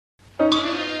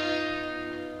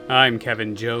I'm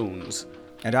Kevin Jones.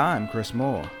 And I'm Chris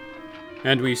Moore.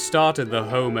 And we started the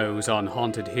Homos on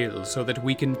Haunted Hill so that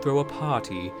we can throw a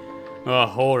party. A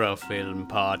horror film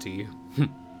party.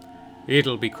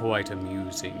 It'll be quite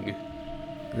amusing.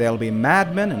 There'll be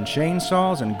madmen and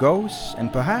chainsaws and ghosts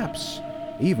and perhaps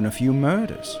even a few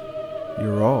murders.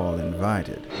 You're all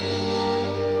invited.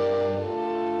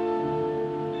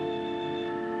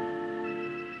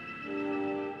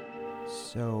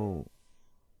 So,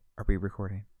 are we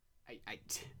recording?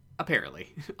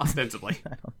 Apparently. Ostensibly.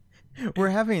 We're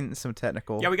having some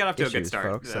technical Yeah, we got off to a good issues,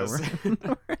 start. folks, so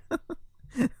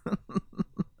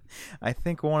I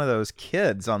think one of those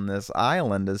kids on this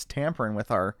island is tampering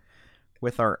with our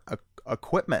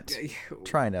equipment,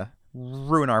 trying to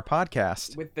ruin our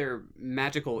podcast. With their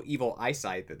magical evil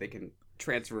eyesight that they can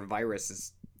transfer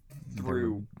viruses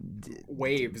through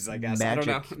waves, I guess. I don't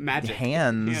know. Magic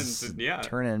hands yeah.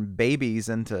 turning babies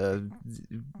into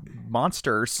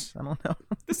monsters. I don't know.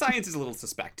 The science is a little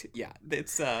suspect. Yeah,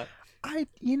 it's I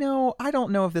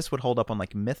don't know if this would hold up on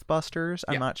like Mythbusters.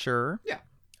 I'm not sure. Yeah.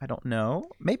 I don't know.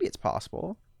 Maybe it's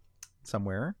possible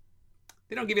somewhere.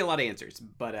 They don't give you a lot of answers,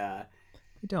 but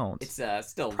They don't. it's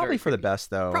still Probably very for the creepy. best,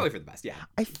 though. Probably for the best, yeah.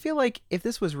 I feel like if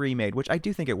this was remade, which I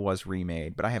do think it was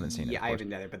remade, but I haven't seen it. Yeah, I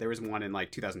haven't either, but there was one in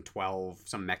like 2012,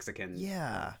 some Mexican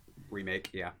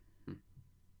remake, yeah.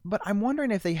 But I'm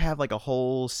wondering if they have like a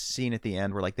whole scene at the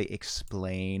end where like they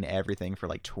explain everything for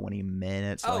like 20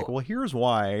 minutes. Like, well, here's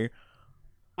why.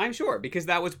 I'm sure, because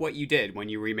that was what you did when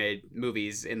you remade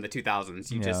movies in the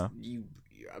 2000s. You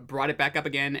brought it back up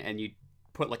again, and you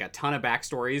put like a ton of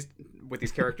backstories with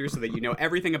these characters so that you know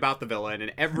everything about the villain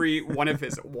and every one of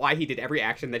his why he did every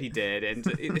action that he did. And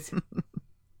it's...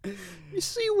 You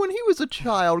see, when he was a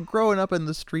child growing up in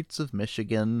the streets of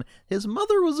Michigan, his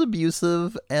mother was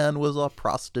abusive and was a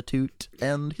prostitute,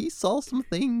 and he saw some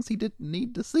things he didn't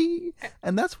need to see,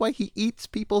 and that's why he eats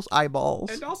people's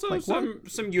eyeballs. And also like,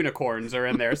 some unicorns are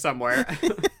in there somewhere.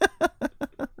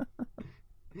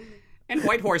 And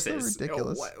white horses. So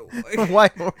ridiculous.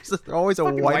 White horses. They're always a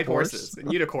white horse. Horses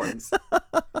and unicorns.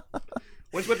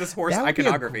 What's with this horse that would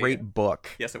iconography? Be a great book.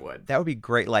 Yes, it would. That would be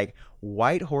great. Like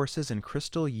White Horses and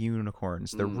Crystal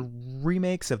Unicorns, the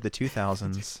remakes of the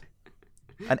 2000s.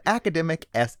 An academic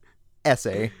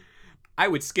essay. I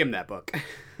would skim that book.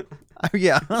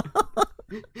 Yeah.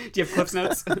 Do you have Cliff's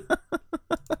Notes?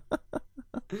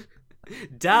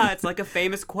 Duh, it's like a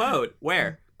famous quote.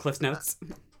 Where? Cliff's Notes.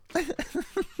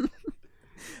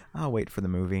 I'll wait for the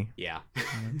movie. Yeah.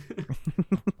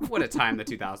 What a time the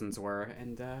 2000s were,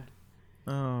 and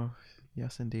oh,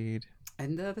 yes, indeed.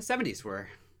 And the 70s were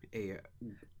a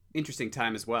interesting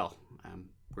time as well.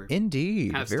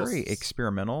 Indeed, kind of very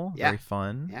experimental, very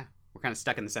fun. Yeah, we're kind of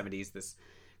stuck in the 70s this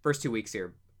first 2 weeks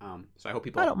here. So I hope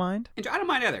people. I don't mind. I don't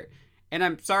mind either. And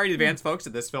I'm sorry in advance, folks,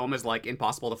 that this film is like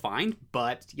impossible to find,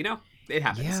 but it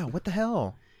happens. Yeah, what the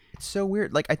hell? It's so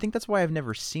weird. Like, I think that's why I've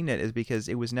never seen it, is because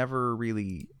it was never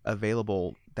really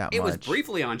available that much. It was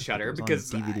briefly on Shudder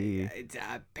because on DVD.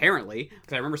 Apparently,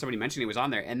 because I remember somebody mentioning it was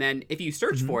on there. And then if you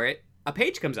search for it, a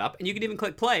page comes up, and you can even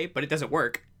click play, but it doesn't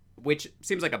work, which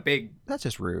seems like a big that's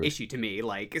just rude issue to me.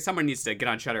 Like, someone needs to get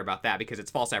on Shudder about that because it's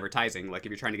false advertising. Like,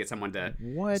 if you're trying to get someone to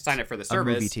sign up for the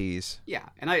service, a movie tease. Yeah,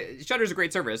 and Shudder's a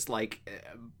great service. Like,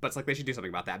 but it's like they should do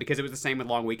something about that because it was the same with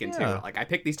Long Weekend too. Like, I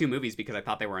picked these two movies because I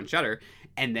thought they were on Shudder,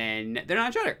 and then they're not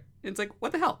on Shudder. It's like,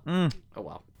 what the hell? Oh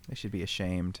well. They should be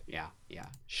ashamed. Yeah.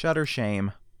 Shudder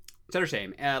shame. Shudder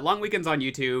shame. Long Weekend's on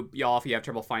YouTube, y'all. If you have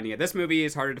trouble finding it, this movie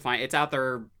is harder to find. It's out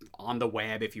there on the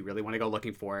web if you really want to go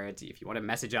looking for it. If you want to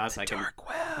message us,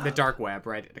 the dark web,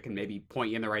 right? I can maybe point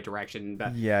you in the right direction.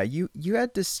 But yeah, you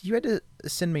had to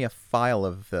send me a file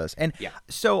of this, and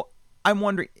so I'm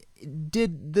wondering,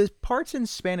 did the parts in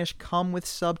Spanish come with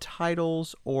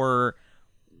subtitles, or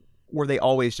were they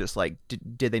always just like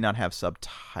did they not have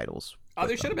subtitles? Oh,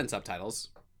 there should have been subtitles.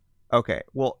 Okay,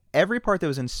 well, every part that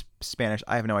was in Spanish,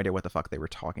 I have no idea what the fuck they were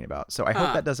talking about. So I hope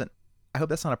I hope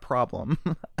that's not a problem.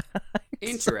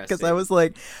 Interesting. Because I was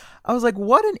like,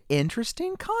 what an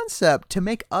interesting concept to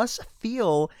make us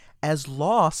feel as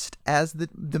lost as the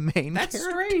main characters. That's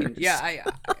strange. Yeah,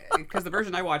 because the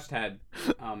version I watched had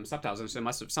subtitles,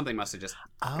 so something must have just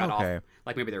got off.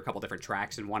 Like maybe there were a couple different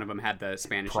tracks, and one of them had the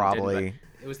Spanish. Probably. And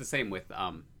it was the same with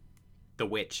The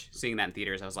Witch. Seeing that in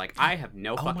theaters, I was like, I have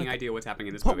no fucking idea what's happening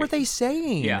in this movie. What were they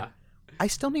saying? Yeah. I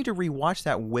still need to rewatch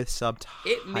that with subtitles.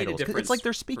 It made a difference. It's like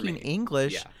they're speaking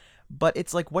English, but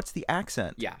it's like, what's the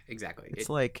accent? Yeah, exactly. It's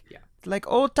like,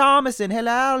 oh, Thomason,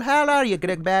 hello, how are you?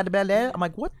 I'm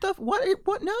like, what?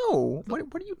 No. What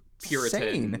are you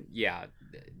saying? Yeah,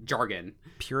 jargon.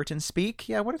 Puritan speak?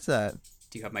 Yeah, what is that?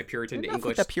 Do you have my Puritan Enough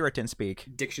English with the Puritan speak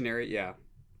dictionary? Yeah.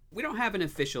 we don't have an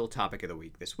official topic of the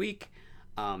week this week.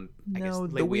 I guess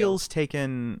the wheel's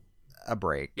taken a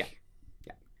break. Yeah.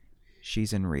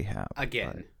 She's in rehab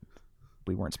again.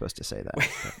 We weren't supposed to say that,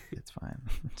 but it's fine.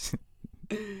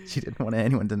 She didn't want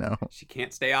anyone to know. She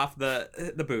can't stay off the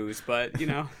booze, but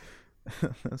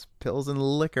those pills and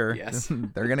liquor. Yes,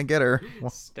 they're gonna get her.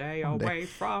 Stay away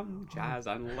from jazz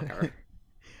and liquor.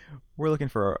 We're looking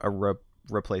for a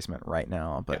replacement right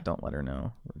now, but don't let her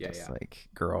know. We're just like,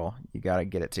 girl, you gotta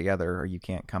get it together, or you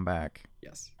can't come back.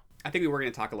 Yes, I think we were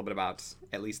going to talk a little bit about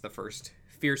at least the first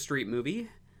Fear Street movie.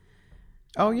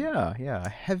 Oh yeah.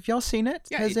 Have y'all seen it?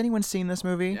 Yeah, Has anyone seen this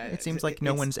movie? It seems like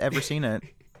no one's ever seen it.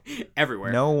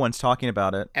 Everywhere. No one's talking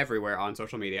about it. Everywhere on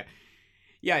social media.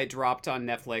 Yeah, it dropped on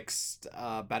Netflix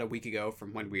about a week ago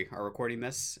from when we are recording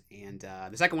this, and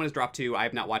the second one has dropped too. I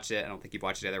have not watched it. I don't think you've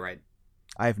watched it either, right?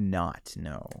 I have not.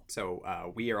 No.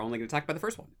 So we are only going to talk about the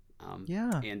first one.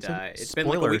 And so it's been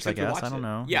like a week since we watched I don't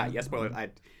know. it. Yeah, spoilers.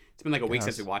 It's been like a week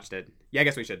since we watched it. Yeah, I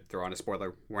guess we should throw on a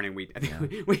spoiler warning. I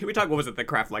think we talked. What was it? The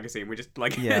Craft Legacy, and we just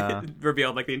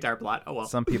revealed like the entire plot. Oh well.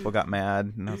 Some people got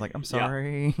mad, and I was like, I'm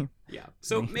sorry. Yeah.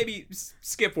 So maybe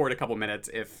skip forward a couple minutes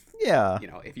if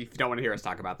if you don't want to hear us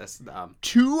talk about this.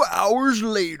 2 hours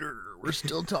later, we're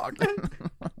still talking.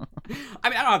 I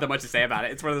mean, I don't have that much to say about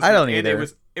it. It's one of those. I don't either.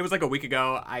 It was like a week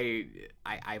ago.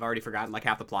 I've already forgotten like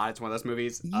half the plot. It's one of those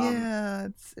movies. Yeah,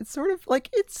 it's sort of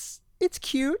like it's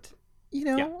cute.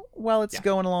 While it's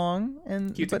going along,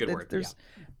 and cute's a good word.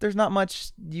 There's not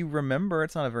much you remember.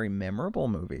 It's not a very memorable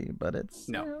movie, but it's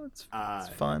it's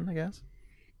fun, I guess.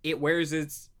 It wears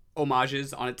its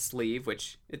homages on its sleeve,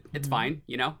 which it's fine.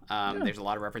 There's a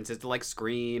lot of references to like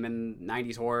Scream and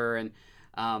 90s horror, and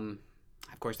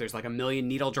of course there's like a million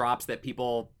needle drops that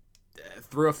people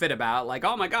threw a fit about, like,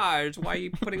 oh my gosh, why are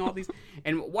you putting all these?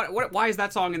 And why is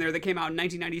that song in there that came out in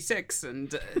 1996?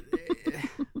 And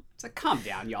it's like, calm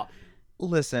down, y'all.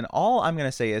 Listen, all I'm going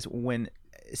to say is when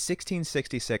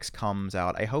 1666 comes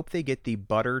out, I hope they get the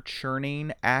butter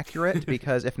churning accurate,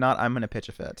 because if not, I'm going to pitch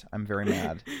a fit. I'm very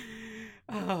mad.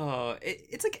 Oh,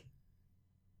 it's like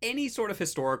any sort of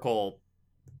historical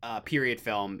period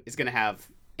film is going to have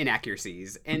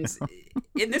inaccuracies. And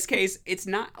in this case, it's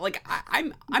not like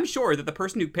I'm sure that the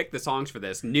person who picked the songs for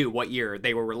this knew what year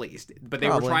they were released, but they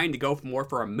were trying to go more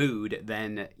for a mood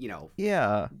than,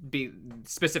 be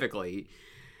specifically.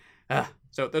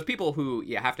 So those people who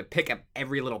have to pick up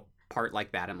every little part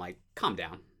like that, I'm like, calm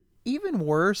down. Even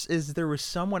worse is there was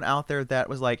someone out there that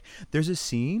was like, there's a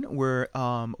scene where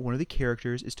one of the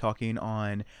characters is talking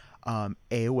on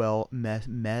AOL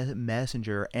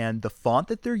Messenger, and the font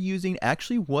that they're using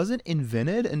actually wasn't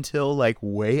invented until like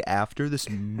way after this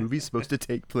movie's supposed to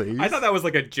take place. I thought that was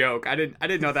like a joke. I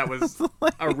didn't know that was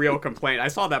a real complaint. I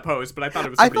saw that post, but I thought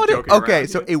it was somebody joking around.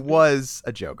 So it was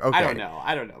a joke. Okay. I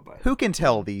don't know, but who can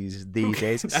tell these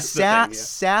days?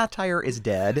 Satire is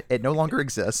dead. It no longer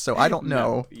exists, so I don't know.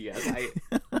 No, yes,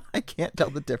 I can't tell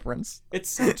the difference.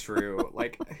 It's so true.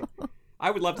 Like, I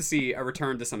would love to see a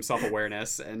return to some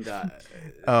self-awareness, and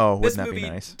this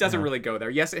movie doesn't really go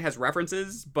there. Yes, it has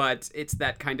references, but it's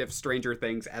that kind of Stranger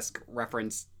Things-esque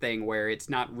reference thing where it's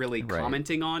not really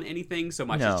commenting on anything so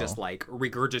much as just like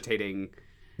regurgitating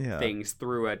things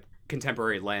through a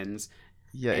contemporary lens.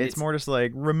 Yeah, it's more just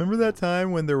like, remember that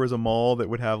time when there was a mall that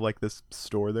would have like this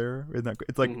store there?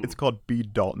 It's like it's called B.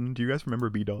 Dalton. Do you guys remember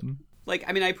B. Dalton? Like,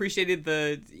 I mean, I appreciated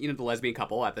the lesbian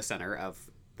couple at the center of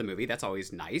the movie. That's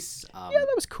always nice. That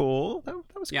was cool. That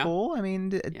was cool. I mean,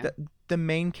 the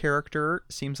main character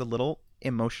seems a little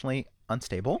emotionally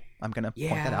unstable. I'm gonna point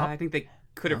that out. I think they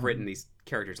could have written these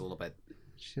characters a little bit.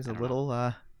 She's a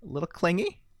little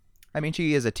clingy. I mean,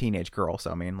 she is a teenage girl,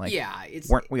 so I mean, like, it's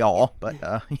weren't we all? But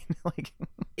like,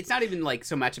 it's not even like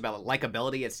so much about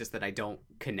likability. It's just that I don't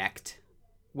connect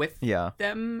with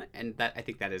them, and that I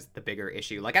think that is the bigger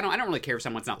issue. Like, I don't really care if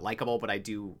someone's not likable, but I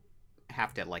do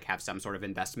have to like have some sort of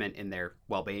investment in their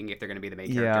well-being if they're going to be the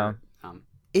main character.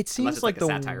 It seems like the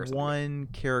one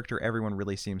character everyone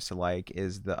really seems to like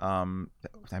is the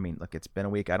I mean, look, it's been a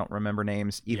week. I don't remember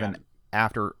names even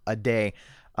after a day.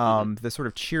 The sort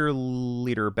of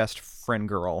cheerleader best friend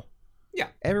girl. Yeah,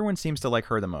 everyone seems to like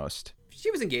her the most.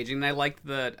 She was engaging, and I liked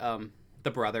the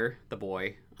brother, the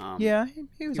boy.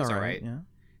 He was all right.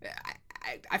 Yeah,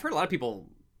 I've heard a lot of people.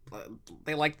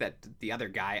 They like that the other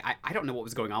guy. I don't know what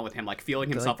was going on with him, like feeling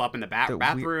himself up in the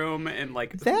bathroom and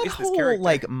like that whole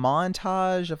like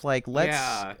montage of like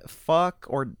let's fuck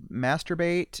or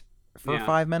masturbate for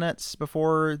 5 minutes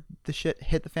before the shit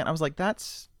hit the fan. I was like,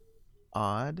 that's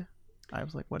odd. I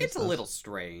was like, what? It's a little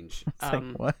strange. It's like,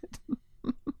 what?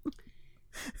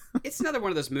 It's another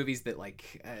one of those movies that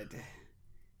like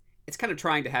it's kind of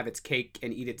trying to have its cake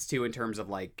and eat its too in terms of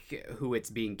like who it's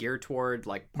being geared toward.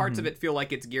 Like parts of it feel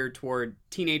like it's geared toward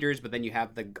teenagers, but then you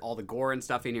have all the gore and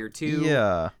stuff in here too.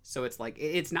 Yeah. So it's like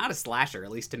it's not a slasher, at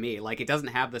least to me. Like it doesn't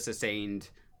have the sustained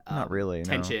not really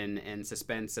tension and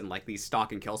suspense and like these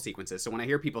stalk and kill sequences. So when I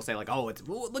hear people say like, "Oh,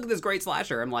 look at this great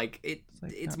slasher," I'm like,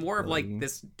 it's more of like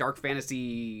this dark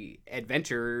fantasy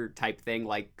adventure type thing,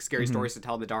 like scary stories to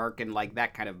tell in the dark and like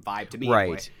that kind of vibe to me. Right.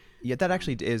 Anyway. Yeah, that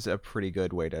actually is a pretty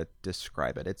good way to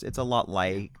describe it. It's a lot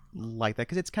like that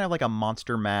because it's kind of like a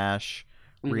monster mash.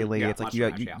 Really, it's like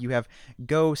you have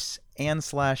ghosts and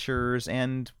slashers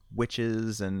and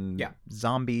witches and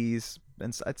zombies,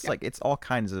 and it's like it's all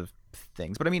kinds of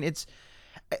things. But I mean, it's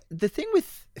the thing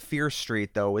with Fear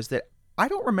Street though is that I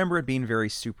don't remember it being very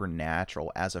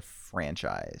supernatural as a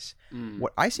franchise.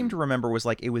 What I seem to remember was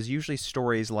like it was usually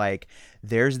stories like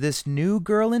there's this new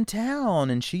girl in town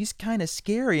and she's kind of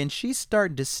scary and she's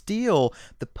starting to steal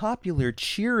the popular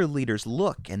cheerleader's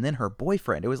look and then her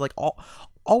boyfriend. It was like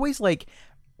always like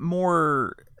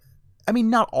more, I mean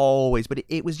not always, but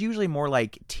it was usually more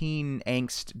like teen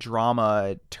angst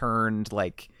drama turned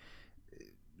like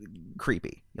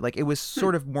creepy. Like it was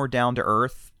sort of more down to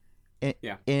earth.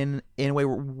 In a way,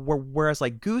 whereas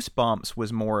like Goosebumps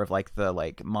was more of like the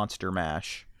like monster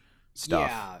mash stuff.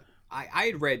 Yeah, I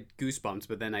had read Goosebumps,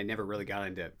 but then I never really got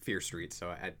into Fear Street.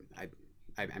 So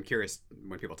I'm curious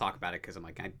when people talk about it because I'm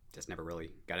like I just never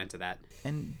really got into that.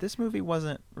 And this movie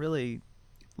wasn't really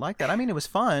like that. I mean, it was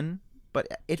fun, but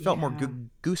it felt more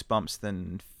Goosebumps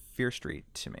than Fear Street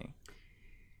to me.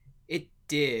 It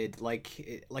did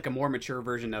like a more mature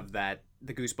version of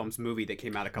the Goosebumps movie that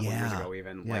came out a couple of years ago,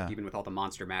 even with all the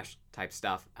monster mash type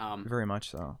stuff. Very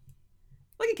much so.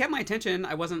 Like it kept my attention.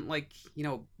 I wasn't like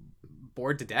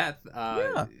bored to death.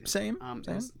 Same.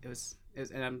 It was,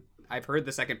 and I've heard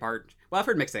the second part. Well, I've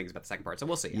heard mixed things about the second part, so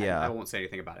we'll see. Yeah, I won't say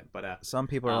anything about it. But some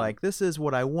people are like, "This is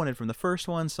what I wanted from the first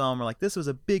one." Some are like, "This was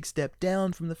a big step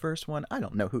down from the first one." I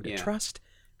don't know who to trust.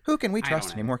 Who can we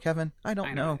trust anymore, Kevin? I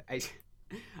don't know.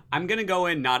 I'm gonna go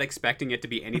in not expecting it to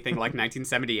be anything like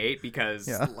 1978 because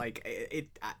like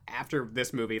it after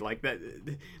this movie like that,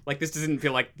 like this doesn't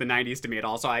feel like the 90s to me at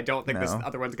all. So I don't think this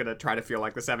other one's gonna try to feel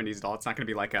like the 70s at all. It's not gonna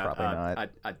be like a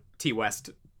T West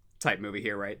type movie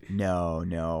here, right?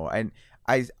 No. And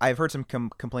I've heard some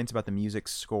complaints about the music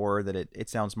score that it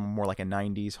sounds more like a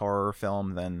 90s horror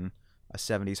film than a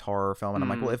 70s horror film, and I'm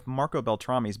like, well, if Marco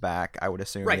Beltrami's back, I would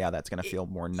assume that's going to feel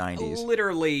more 90s.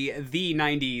 Literally the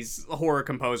 90s horror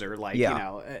composer, like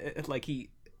like he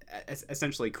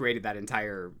essentially created that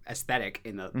entire aesthetic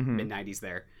in the mid 90s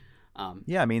there.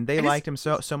 I mean they liked him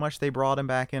so much they brought him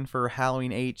back in for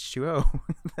Halloween H2O.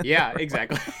 Yeah,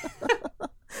 exactly.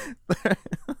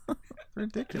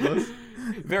 Ridiculous.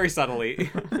 Very subtly.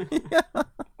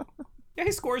 Yeah,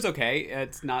 his score is okay.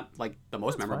 It's not like the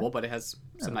most memorable, but it has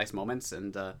some nice moments.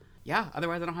 And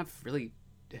otherwise I don't have really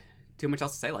too much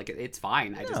else to say. Like it's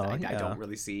fine. I don't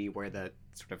really see where the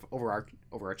sort of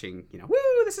overarching, woo,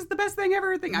 this is the best thing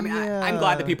ever thing. I mean, I'm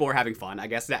glad that people are having fun. I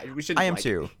guess that we should. I am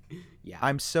too. Yeah,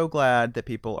 I'm so glad that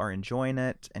people are enjoying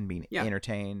it and being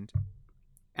entertained.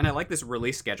 And I like this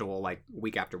release schedule, like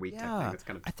week after week type thing. It's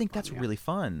kind of I think fun, that's really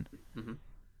fun. Mm-hmm.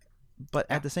 But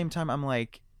at the same time, I'm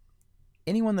like,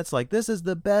 anyone that's like, this is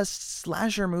the best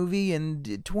slasher movie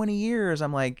in 20 years,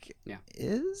 I'm like,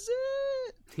 is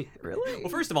it? Really? Well,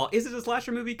 first of all, is it a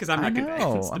slasher movie? Because I'm not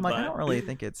convinced. I'm like, I don't really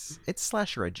think it's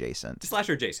slasher adjacent.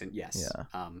 Slasher adjacent, yes.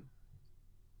 Yeah.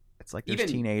 It's like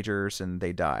there's teenagers and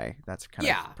they die. That's kind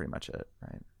of pretty much it,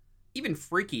 right? Even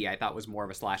Freaky, I thought was more of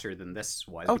a slasher than this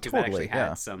was. Oh, because totally. It actually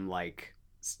had some like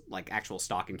actual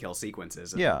stalk and kill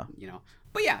sequences. And, yeah.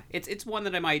 But yeah, it's one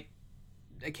that I might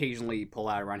occasionally pull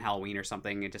out around Halloween or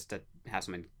something, and just to have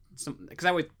some because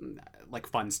I would like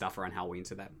fun stuff around Halloween,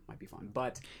 so that might be fun.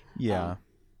 But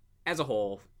as a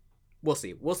whole, we'll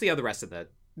see how the rest of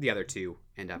the other two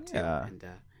end up too.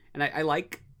 And I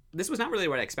like, this was not really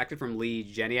what I expected from Lee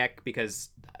Janiak, because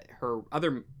her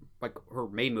other, like her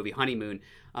main movie Honeymoon,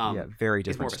 very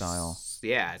different style.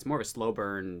 It's more of a slow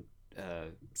burn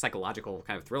psychological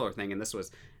kind of thriller thing, and this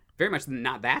was very much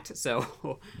not that.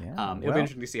 So it'll be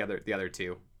interesting to see the other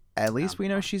two. At least we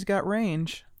know she's got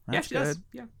range. That's she does.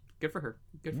 Yeah, good for her.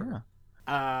 Good for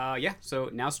her. So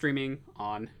now streaming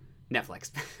on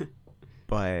Netflix.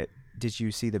 But did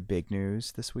you see the big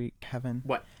news this week, Kevin?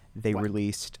 What? They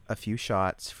released a few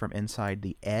shots from inside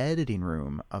the editing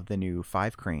room of the new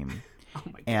Five Cream. Oh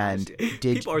my gosh. And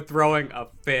people are throwing a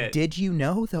fit. Did you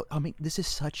know, though? I mean, this is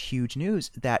such huge news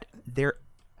that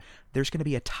there's going to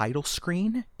be a title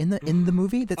screen in the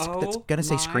movie that's going to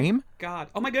say Scream. God.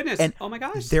 Oh my goodness. And oh my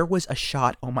gosh. There was a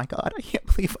shot. Oh my God. I can't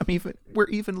believe we're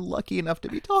even lucky enough to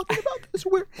be talking about this.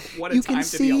 Where what a you time can to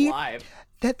see be alive.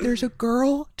 that there's a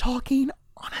girl talking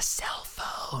on a cell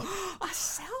phone. A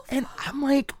cell phone? And I'm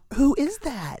like, who is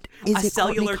that? Is a it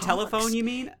cellular Courtney telephone, Cox? you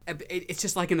mean? It's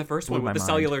just like in the first one with the mind.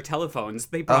 cellular telephones.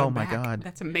 They brought Oh my back. God.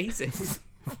 That's amazing.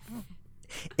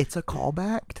 It's a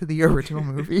callback to the original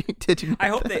movie. Did you know I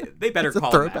hope that? they better It's a call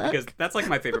it that, throwback? because that's like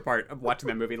my favorite part of watching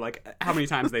that movie. Like how many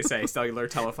times they say cellular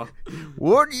telephone.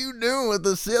 What are you doing with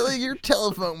the cellular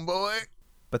telephone, boy?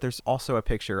 But there's also a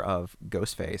picture of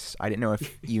Ghostface. I didn't know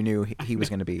if you knew he was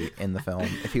going to be in the film,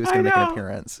 if he was going to make an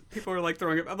appearance. People are like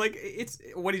throwing it. I'm like,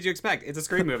 what did you expect? It's a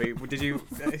Scream movie. Did you?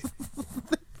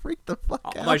 Freak the fuck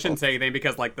out. I shouldn't say anything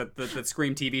because like the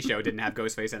Scream TV show didn't have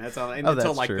Ghostface in it, so that's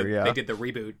until like true, yeah. they did the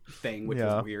reboot thing, which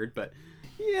was weird. But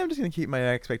yeah, I'm just gonna keep my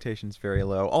expectations very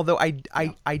low. Although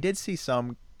I did see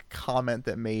some comment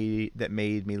that made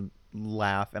me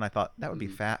laugh, and I thought that would be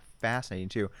fascinating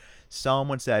too.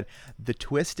 Someone said the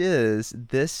twist is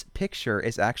this picture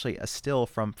is actually a still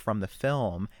from the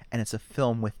film, and it's a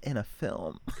film within a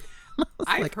film.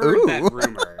 I've heard that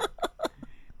rumor.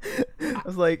 I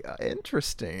was like,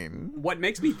 interesting. What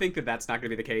makes me think that that's not going to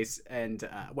be the case, and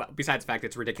well, besides the fact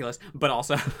it's ridiculous, but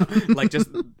also like just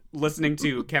listening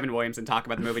to Kevin Williamson talk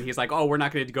about the movie, and he's like, "Oh, we're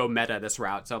not going to go meta this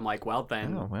route." So I'm like, "Well,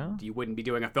 then you wouldn't be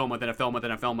doing a film within a film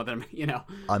within a film within a, you know."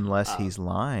 Unless he's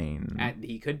lying. And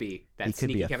he could be. He could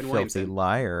be a Kevin filthy Williamson.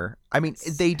 liar. I mean,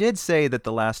 they did say that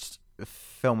the last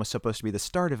film was supposed to be the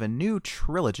start of a new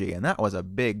trilogy, and that was a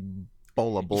big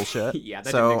bowl of bullshit. Yeah. That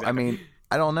So didn't exactly. I mean,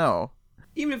 I don't know.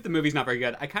 Even if the movie's not very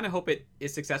good, I kind of hope it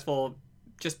is successful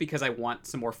just because I want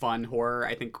some more fun horror.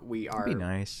 I think we are That'd be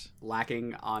nice.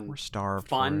 lacking on We're starved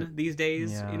fun for it. these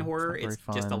days Yeah, in horror. it's not It's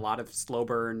very just a fun. lot of slow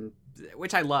burn,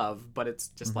 which I love, but it's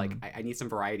just like I need some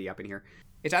variety up in here.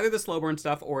 It's either the slow burn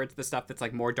stuff or it's the stuff that's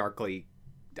like more darkly,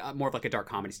 more of like a dark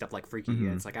comedy stuff like Freaky.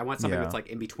 It's like I want something that's like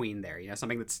in between there, you know,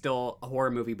 something that's still a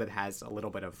horror movie but has a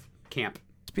little bit of camp.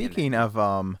 Speaking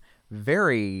of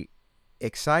very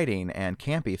exciting and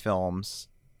campy films,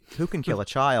 Who Can Kill a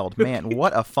Child? Man,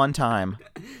 what a fun time.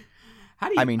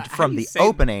 From the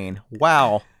opening,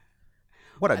 wow.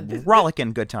 What a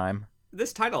rollicking good time.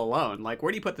 This title alone, like,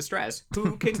 where do you put the stress?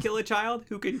 Who can kill a child?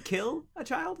 Who can kill a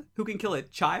child? Who can kill a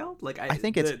child? Like, I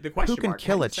think it's the question who can mark.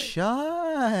 kill a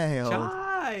child?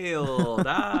 Child.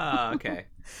 Ah, okay.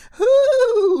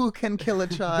 Who can kill a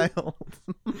child?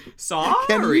 Sorry.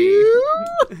 Can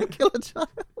you kill a child?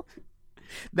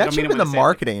 That should have been the when I say it,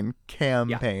 marketing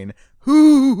campaign.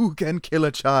 Who can kill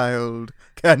a child?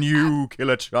 Can you kill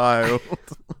a child?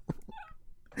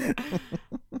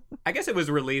 I guess it was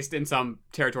released in some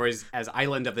territories as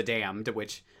Island of the Damned,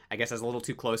 which I guess is a little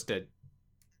too close to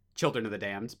Children of the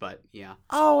Damned, but yeah.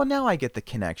 Oh, now I get the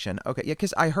connection. Okay, yeah,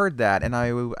 because I heard that, and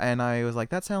I was like,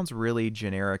 that sounds really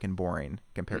generic and boring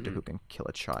compared to Who Can Kill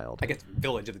a Child. I guess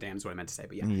Village of the Damned is what I meant to say,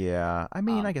 but yeah. Yeah, I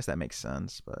mean, I guess that makes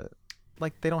sense, but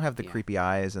like they don't have the creepy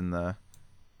eyes and the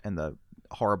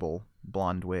horrible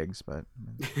blonde wigs, but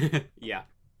yeah.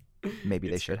 Maybe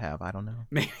they should have. I don't know.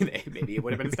 Maybe it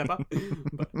would have been a step up.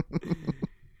 But...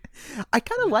 I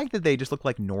kind of like that they just look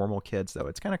like normal kids, though.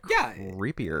 It's kind of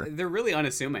creepier. They're really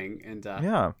unassuming, and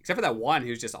except for that one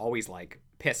who's just always like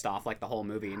pissed off like the whole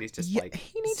movie, and he's just like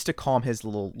he needs to calm his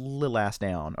little ass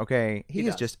down. Okay, he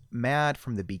is just mad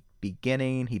from the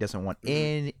beginning. He doesn't want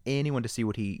anyone to see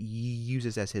what he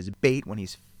uses as his bait when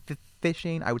he's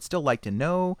fishing. I would still like to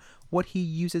know what he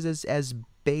uses as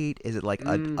bait. Is it like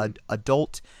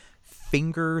adult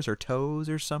fingers or toes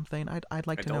or something? I'd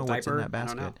like to know what's in that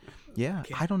basket.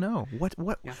 I don't know.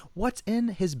 What's in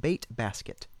his bait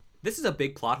basket? This is a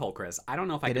big plot hole, Chris. I don't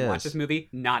know if I can watch this movie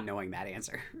not knowing that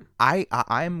answer.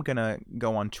 I'm gonna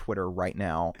go on Twitter right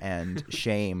now and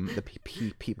shame the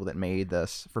people that made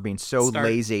this for being so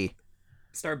lazy.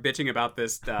 Start bitching about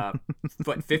this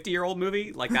 50-year-old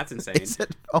movie? Like, that's insane.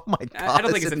 Oh my god. I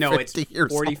don't think it's no, it's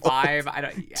 45. Old? I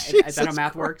don't is that how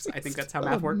math works? I think that's how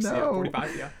math works. No. Yeah,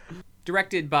 45, yeah.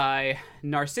 Directed by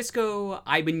Narcisco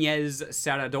Ibáñez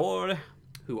Serrador,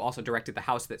 who also directed The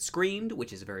House That Screamed,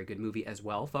 which is a very good movie as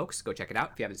well, folks. Go check it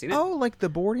out if you haven't seen it. Oh, like the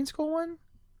boarding school one?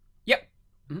 Yep.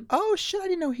 Mm-hmm. Oh shit, I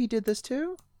didn't know he did this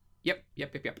too. Yep.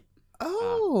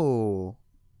 Oh.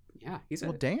 Yeah,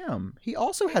 well, damn. He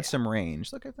also had some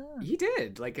range. Look at that. He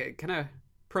did. Like a kind of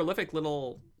prolific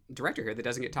little director here that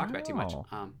doesn't get talked about too much.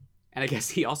 And I guess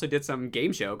he also did some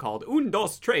game show called Un,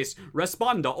 Dos, Tres,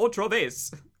 Responda Otra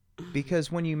Vez.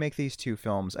 Because when you make these two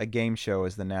films, a game show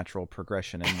is the natural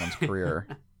progression in one's career.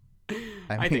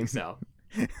 I think so.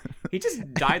 He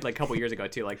just died like a couple years ago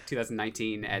too, like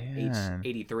 2019 at age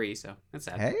 83. So that's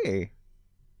sad. Hey,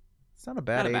 it's not a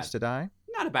bad age to die.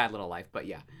 Not a bad little life, but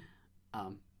yeah.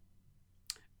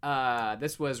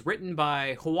 This was written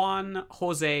by Juan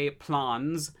Jose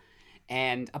Plans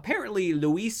and apparently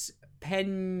Luis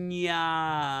Peñafiel.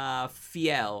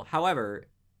 However,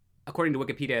 according to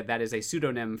Wikipedia, that is a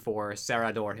pseudonym for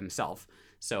Serrador himself.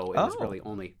 So it was really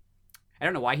only... I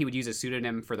don't know why he would use a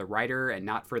pseudonym for the writer and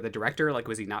not for the director. Like,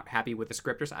 was he not happy with the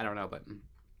script or something? I don't know, but...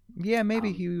 Yeah,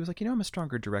 maybe he was like, I'm a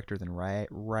stronger director than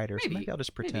writer, so maybe I'll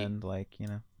just pretend like, I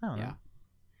don't know.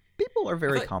 People are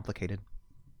very complicated.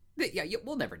 Yeah,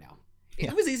 we'll never know.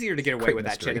 It was easier to get away with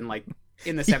that shit in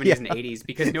the 70s and 80s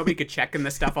because nobody could check in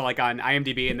the stuff on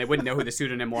IMDb and they wouldn't know who the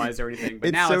pseudonym was or anything.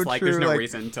 But now it's like, there's no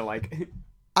reason to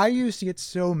I used to get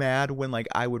so mad when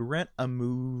I would rent a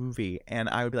movie and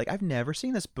I would be like, I've never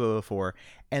seen this before.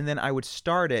 And then I would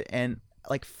start it and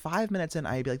 5 minutes in,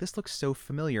 I'd be like, this looks so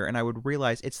familiar. And I would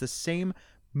realize it's the same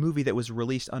movie that was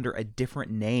released under a different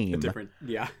name.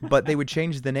 But they would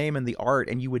change the name and the art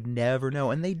and you would never know.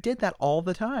 And they did that all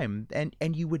the time.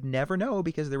 And you would never know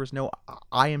because there was no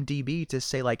IMDb to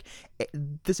say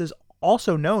this is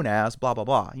also known as blah, blah,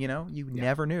 blah. You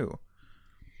never knew.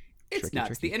 It's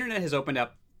nuts. The internet has opened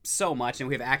up so much and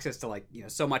we have access to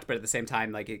so much, but at the same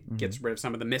time it gets rid of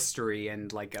some of the mystery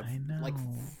and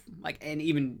and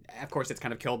even of course it's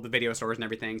kind of killed the video stores and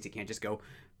everything, so you can't just go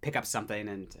pick up something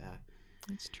and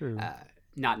it's true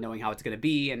not knowing how it's going to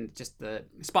be, and just the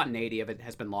spontaneity of it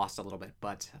has been lost a little bit.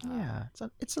 But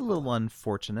it's a little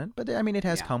unfortunate, but I mean it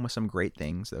has come with some great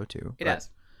things though too. It has.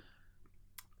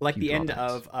 Like the end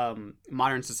of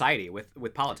modern society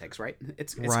with politics, right?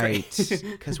 It's right.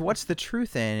 Because what's the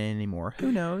truth anymore?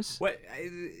 Who knows? What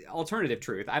alternative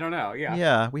truth? I don't know. Yeah.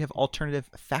 Yeah, we have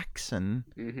alternative facts and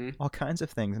all kinds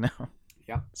of things now.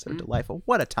 Yeah. So delightful.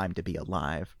 What a time to be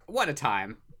alive. What a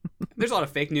time. There's a lot of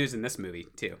fake news in this movie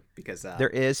too, because there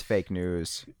is fake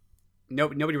news.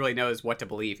 Nobody really knows what to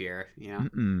believe here.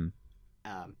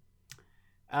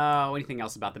 Anything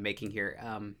else about the making here?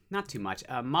 Not too much.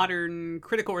 Modern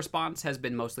critical response has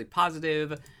been mostly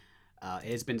positive.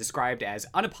 It has been described as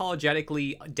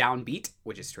unapologetically downbeat,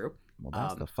 which is true. Well,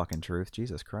 that's the fucking truth.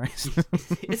 Jesus Christ.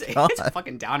 It's a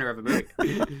fucking downer of a movie.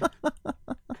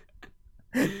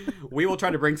 We will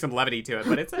try to bring some levity to it,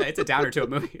 but it's a downer to a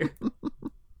movie here.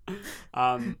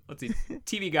 Let's see.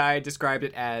 TV Guide described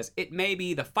it as, it may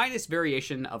be the finest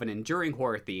variation of an enduring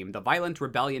horror theme, the violent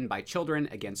rebellion by children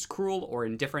against cruel or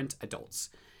indifferent adults.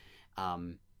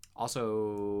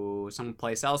 Also,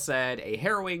 someplace else said, a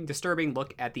harrowing, disturbing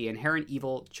look at the inherent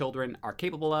evil children are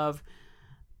capable of.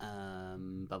 Blah,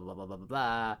 blah, blah, blah, blah,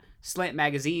 blah. Slant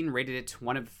Magazine rated it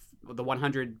one of the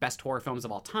 100 best horror films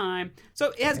of all time.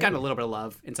 So it has gotten a little bit of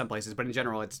love in some places, but in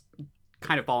general, it's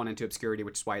kind of fallen into obscurity,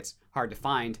 which is why it's hard to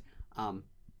find.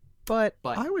 But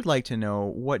I would like to know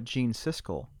what Gene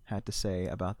Siskel had to say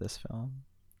about this film.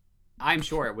 I'm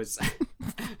sure it was.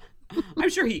 I'm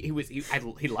sure he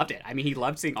loved it. I mean, he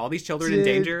loved seeing all these children in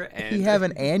danger. And he have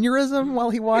an aneurysm while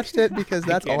he watched it? Because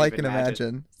that's all I can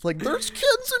imagine. It's like, there's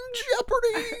kids in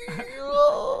jeopardy.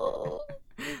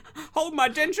 Hold my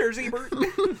dentures, Ebert.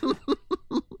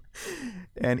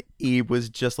 And Ebe was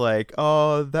just like,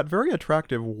 "Oh, that very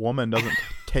attractive woman doesn't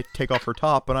take off her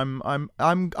top, but I'm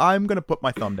gonna put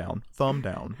my thumb down.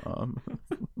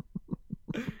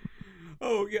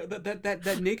 Oh yeah,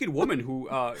 that naked woman who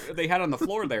they had on the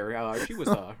floor there. She was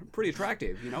pretty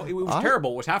attractive. It was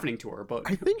terrible what's happening to her. But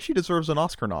I think she deserves an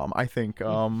Oscar nom. I think.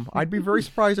 I'd be very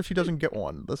surprised if she doesn't get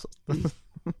one.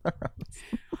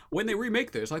 When they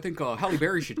remake this, I think Halle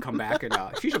Berry should come back and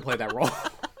she should play that role.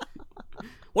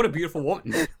 What a beautiful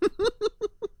woman.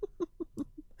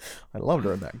 I loved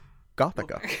her in that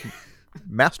Gothica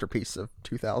masterpiece of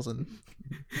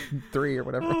 2003 or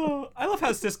whatever. Oh, I love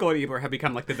how Siskel and Ebert have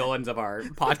become like the villains of our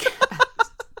podcast.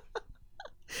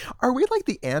 Are we like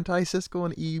the anti-Siskel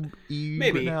and Ebert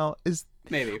Maybe now?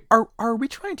 Maybe. Are we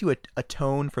trying to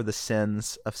atone for the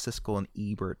sins of Siskel and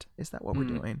Ebert? Is that what we're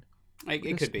doing?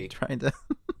 It could be. Trying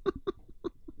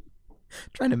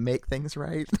to make things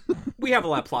right. We have a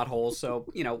lot of plot holes, so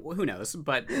who knows?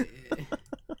 But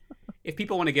if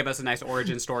people want to give us a nice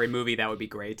origin story movie, that would be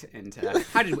great. And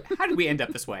how did we end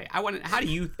up this way? How do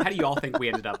you all think we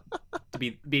ended up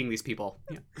to being these people?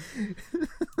 Yeah.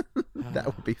 That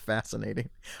would be fascinating.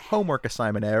 Homework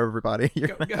assignment, everybody. You're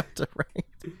gonna have to write.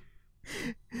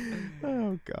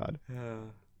 Oh God.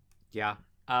 Yeah.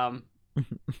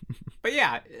 But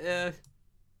yeah,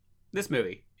 this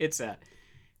movie, it's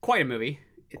quite a movie.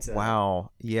 It's wow.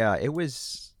 Yeah, it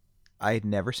was. I had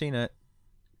never seen it,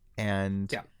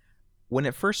 and when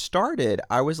it first started,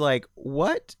 I was like,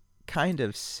 "What kind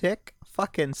of sick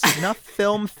fucking snuff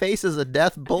film faces of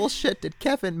death bullshit did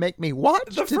Kevin make me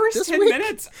watch? The first 10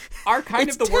 minutes are kind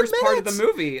of the worst part of the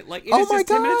movie. Like, it is just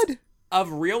 10 minutes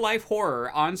of real life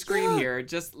horror on screen here,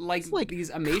 just like these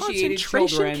emaciated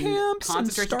children,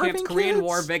 concentration camps, Korean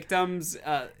War victims,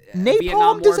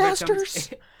 Vietnam War disasters.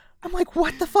 Victims. I'm like,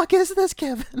 what the fuck is this,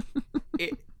 Kevin?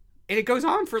 It goes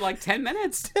on for like 10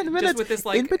 minutes. 10 minutes just with this,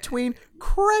 like, in between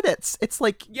credits. It's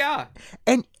like, yeah.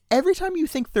 And every time you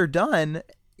think they're done,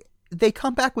 they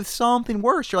come back with something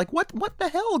worse. You're like, what the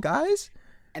hell, guys?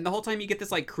 And the whole time you get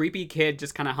this like creepy kid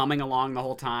just kind of humming along the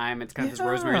whole time. It's kind of this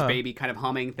Rosemary's Baby kind of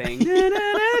humming thing.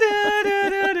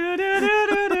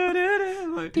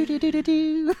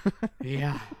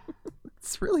 Yeah.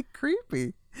 It's really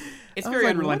creepy. It's very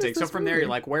unrelenting. So from there, you're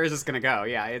like, where is this going to go?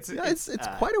 Yeah, it's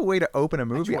quite a way to open a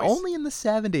movie. Only in the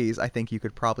 70s, I think you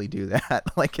could probably do that.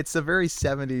 Like, it's a very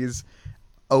 70s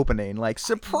opening. Like,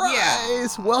 surprise! Yeah.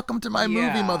 Welcome to my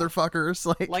movie, motherfuckers.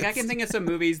 Like I can think of some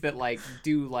movies that like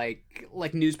do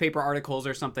like newspaper articles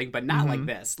or something, but not like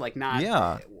this. Like not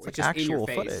it's just actual in your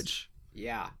face. Footage.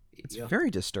 Yeah, it's very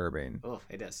disturbing. Oh,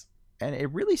 it is, and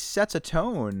it really sets a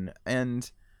tone.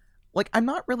 And like, I'm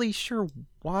not really sure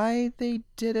why they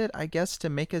did it. I guess to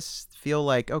make us feel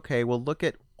like, okay, well, look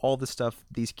at all the stuff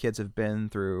these kids have been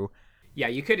through. Yeah,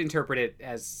 you could interpret it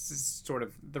as sort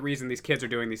of the reason these kids are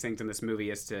doing these things in this movie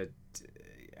is to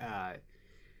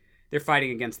they're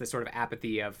fighting against this sort of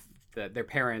apathy of their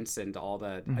parents and all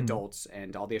the adults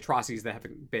and all the atrocities that have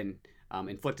been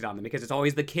inflicted on them, because it's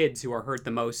always the kids who are hurt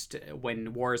the most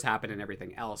when wars happen and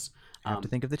everything else. You have to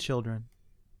think of the children.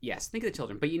 Yes, think of the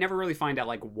children, but you never really find out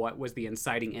like what was the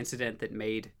inciting incident that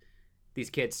made these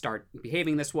kids start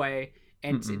behaving this way.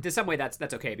 And to some way, that's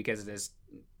okay, because it is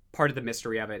part of the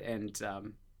mystery of it, and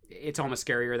it's almost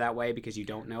scarier that way because you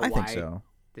don't know why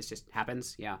this just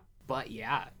happens. Yeah, but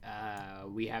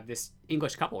we have this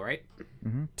English couple, right?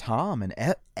 Tom and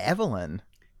Evelyn.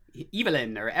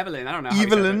 Evelyn or Evelyn, I don't know.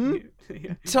 Evelyn.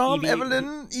 Tom, Evie.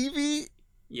 Evelyn, Evie.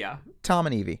 Yeah. Tom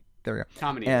and Evie. There we go.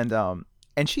 Tom and Evie.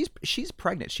 And she's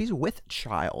pregnant. She's with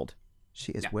child.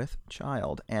 She is with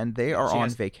child, and they are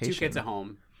on vacation. 2 kids at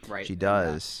home. Right. She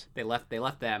does. They left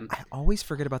them. I always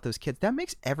forget about those kids. That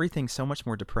makes everything so much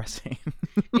more depressing.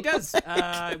 It does.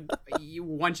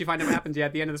 Once you find out what happens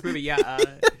at the end of this movie,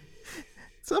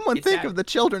 Someone think of the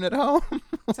children at home.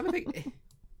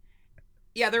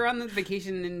 They're on the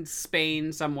vacation in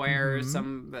Spain somewhere.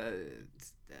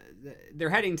 They're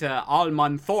heading to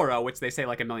Almanzora, which they say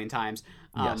like a million times.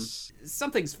 Yes.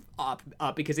 Something's up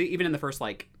because even in the first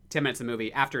like 10 minutes of the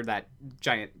movie, after that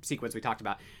giant sequence we talked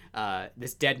about,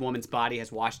 this dead woman's body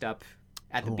has washed up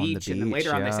at the beach, and then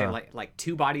later on they say like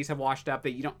 2 bodies have washed up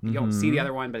that you don't see the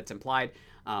other one, but it's implied.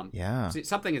 So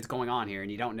something is going on here,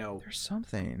 and you don't know. There's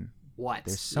something. What?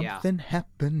 There's something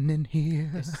happening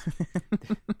here.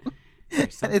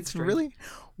 It's strange. Really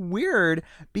weird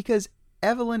because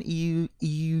Evelyn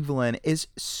is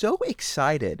so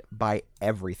excited by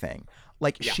everything.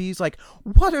 Like, she's like,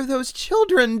 what are those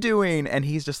children doing? And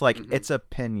he's just like, it's a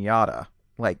piñata.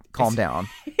 Like, calm down.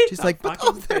 She's like, but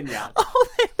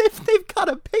they've got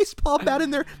a baseball bat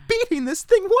and they're beating this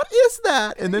thing. What is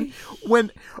that? And then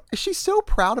when she's so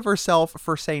proud of herself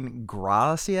for saying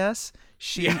gracias,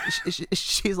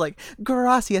 she's like,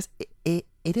 gracias.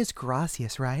 It is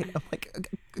gracias, right? I'm like,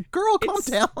 girl, calm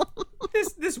down.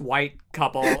 This white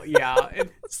couple,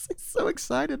 and so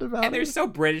excited about it. And they're so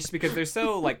British because they're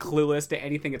so like clueless to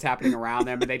anything that's happening around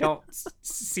them, and they don't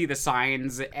see the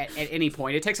signs at any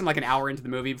point. It takes them like an hour into the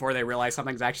movie before they realize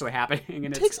something's actually happening.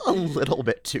 And it takes a little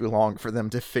bit too long for them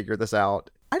to figure this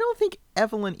out. I don't think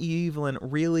Evelyn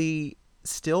really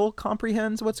still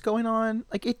comprehends what's going on.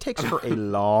 Like, it takes her a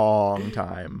long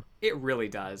time. It really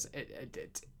does.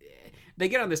 They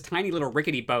get on this tiny little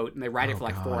rickety boat and they ride it for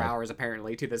like 4 hours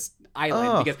apparently to this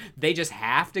island because they just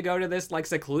have to go to this like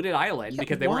secluded island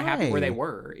because they weren't happy where they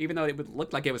were, even though it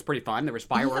looked like it was pretty fun. There was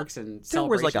fireworks and there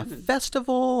was like a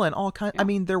festival and all kinds. I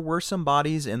mean, there were some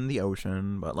bodies in the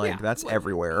ocean, but like that's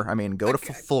everywhere. I mean, go to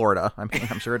Florida. I mean,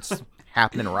 I'm sure it's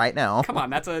happening right now. Come on,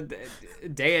 that's a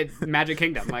day at Magic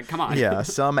Kingdom. Like, come on. Yeah,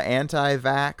 some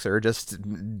anti-vaxxer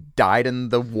just died in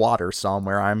the water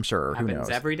somewhere, I'm sure. Happens who knows?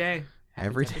 Every day.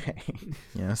 Every day.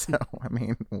 So, I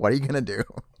mean, what are you going to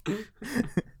do?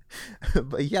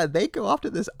 But they go off to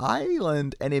this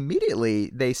island and immediately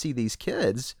they see these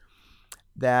kids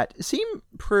that seem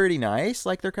pretty nice.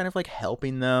 Like, they're kind of like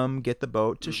helping them get the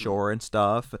boat to shore and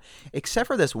stuff. Except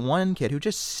for this one kid who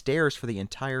just stares for the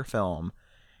entire film.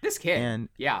 This kid. And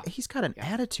he's got an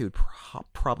attitude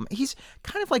problem. He's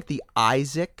kind of like the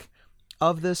Isaac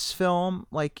of this film?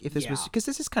 Like, if this was, because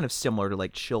this is kind of similar to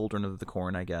like Children of the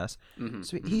Corn, I guess.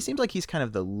 So he seems like he's kind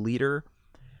of the leader,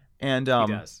 and he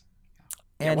does.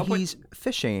 And he's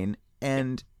fishing,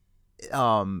 and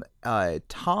Tom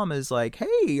is like,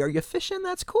 "Hey, are you fishing?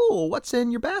 That's cool. What's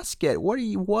in your basket? What do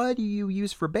you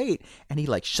use for bait?" And he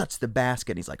like shuts the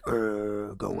basket. And he's like,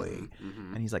 "Go away."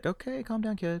 And he's like, "Okay, calm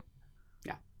down, kid."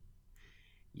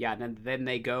 Yeah, and then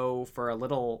they go for a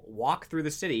little walk through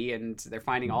the city, and they're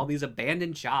finding all these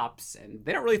abandoned shops, and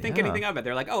they don't really think anything of it.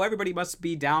 They're like, "Oh, everybody must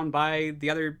be down by the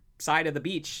other side of the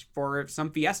beach for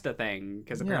some fiesta thing,"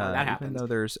 because apparently that happens. Even though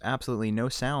there's absolutely no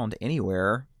sound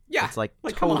anywhere. Yeah, it's like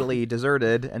totally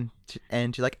deserted, and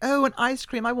she's like, "Oh, an ice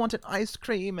cream! I want an ice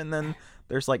cream!" And then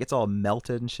there's like it's all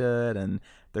melted and shit, and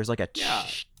there's like a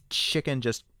chicken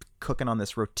just cooking on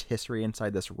this rotisserie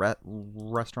inside this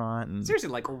restaurant. And seriously,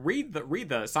 like read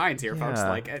the signs here, folks.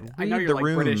 Like I know you're like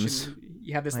runes. British, and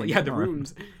you have this like the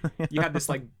runes. You have this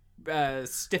like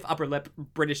stiff upper lip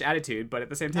British attitude, but at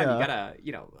the same time you gotta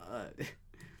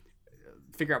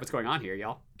figure out what's going on here,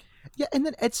 y'all. Yeah, and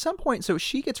then at some point, so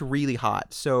she gets really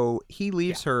hot. So he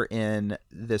leaves her in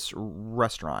this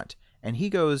restaurant, and he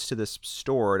goes to this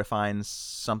store to find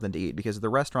something to eat because the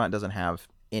restaurant doesn't have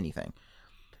anything.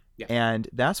 Yeah. And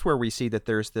that's where we see that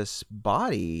there's this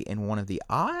body in one of the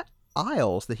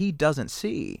aisles that he doesn't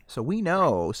see. So we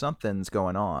know something's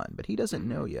going on, but he doesn't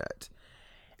know yet.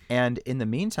 And in the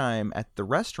meantime, at the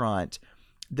restaurant,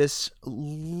 this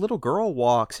little girl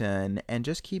walks in and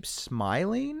just keeps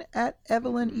smiling at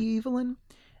Evelyn,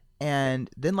 and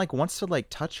then like wants to like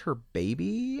touch her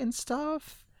baby and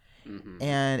stuff.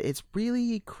 And it's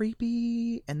really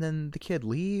creepy. And then the kid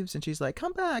leaves, and she's like,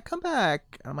 "Come back, come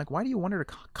back." And I'm like, "Why do you want her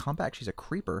to come back? She's a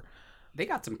creeper." They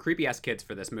got some creepy ass kids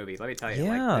for this movie. Let me tell you,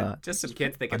 like just some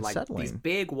kids. They could like these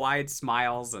big wide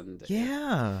smiles and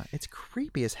it's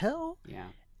creepy as hell. Yeah.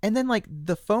 And then, like,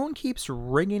 the phone keeps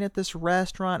ringing at this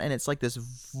restaurant, and it's, like, this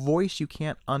voice you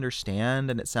can't understand,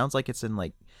 and it sounds like it's in,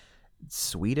 like,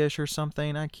 Swedish or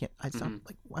something. I still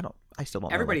don't know.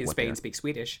 Everybody in Spain speaks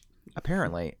Swedish.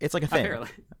 Apparently. It's like a thing.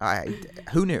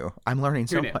 Who knew? I'm learning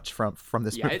so much from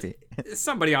this movie. It's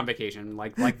somebody on vacation,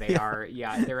 like they are.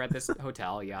 Yeah, they're at this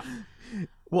hotel,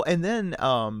 Well, and then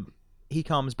he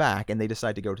comes back, and they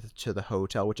decide to go to the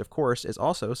hotel, which, of course, is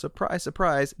also, surprise,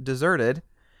 surprise, deserted.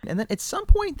 And then at some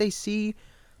point they see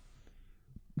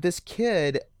this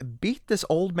kid beat this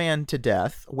old man to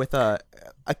death with a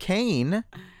cane.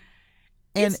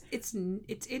 And it's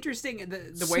interesting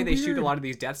the way they shoot a lot of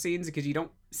these death scenes, because you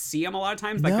don't see them a lot of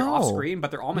times. Like they're off screen,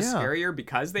 but they're almost scarier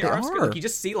because they are off screen. Like you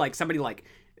just see like somebody like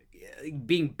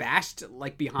being bashed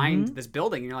like behind this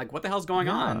building, and you're like, what the hell's going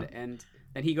on? And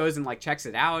then he goes and like checks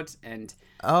it out, and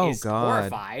is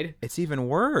horrified. It's even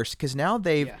worse because now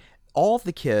all of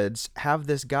the kids have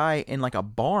this guy in like a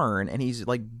barn, and he's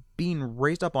like being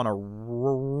raised up on a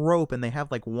rope, and they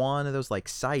have like one of those like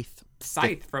scythe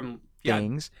from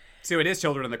things. So it is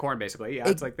Children of the Corn, basically. Yeah,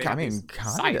 it's like they have these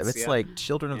kind of. It's like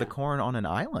Children of the Corn on an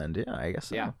island. Yeah, I guess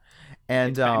so. Yeah.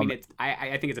 And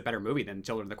I think it's a better movie than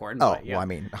Children of the Corn. Oh, well, I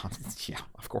mean, yeah,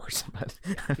 of course. But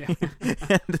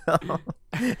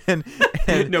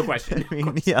and no question. I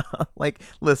mean, yeah, like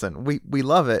listen, we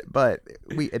love it, but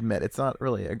we admit it's not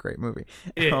really a great movie.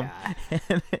 Yeah.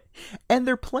 And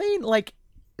they're playing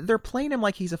him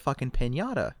like he's a fucking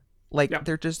piñata. Like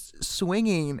they're just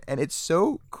swinging, and it's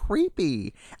so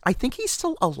creepy. I think he's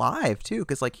still alive too,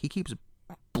 because like he keeps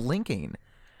blinking.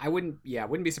 I wouldn't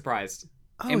be surprised.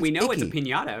 And we know it's a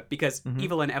piñata because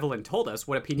Evelyn told us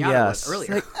what a piñata was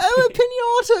earlier. Like, oh, a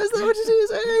piñata, is that what it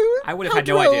is? Oh, I would have had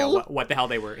no idea what the hell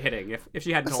they were hitting if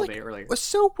she hadn't told me earlier.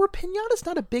 So were piñatas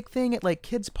not a big thing at like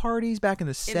kids' parties back in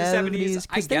the 70s?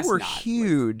 Because they were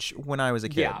huge when I was a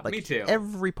kid. Yeah, like, me too.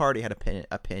 Every party had a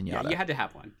piñata. Yeah, you had to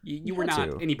have one. You were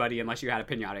not anybody unless you had a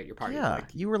piñata at your party. Yeah,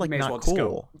 like, you were like not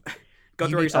cool. Go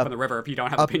throw yourself in the river if you don't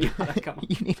have a piñata. Come on.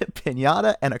 You need a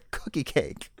piñata and a cookie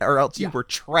cake, or else you were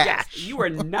trash. Yes, you are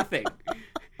nothing.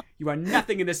 You are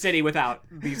nothing in the city without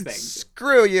these things.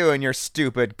 Screw you and your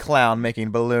stupid clown-making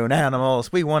balloon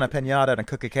animals. We want a piñata and a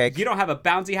cookie cake. If you don't have a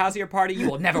bouncy house at your party, you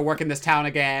will never work in this town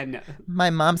again. My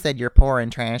mom said you're poor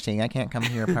and trashy. I can't come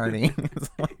to your party.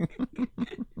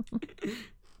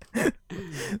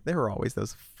 There were always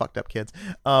those fucked up kids.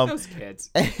 Those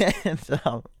kids.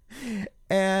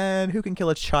 And who can kill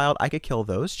a child? I could kill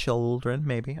those children,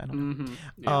 maybe. I don't know.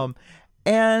 Yeah.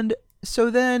 And so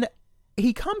then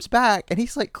he comes back, and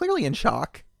he's like clearly in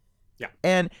shock. Yeah.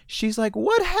 And she's like,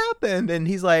 "What happened?" And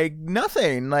he's like,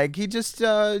 "Nothing. Like, he just,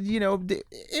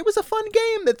 it was a fun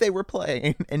game that they were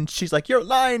playing." And she's like, "You're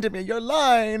lying to me. You're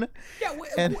lying." Yeah.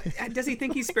 And does he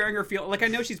think he's sparing her feel? Like, I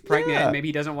know she's pregnant. Yeah. And maybe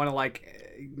he doesn't want to,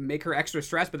 like, make her extra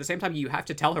stressed. But at the same time, you have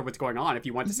to tell her what's going on if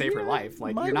you want to save her life.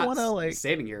 Like, you're not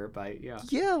saving her, but yeah.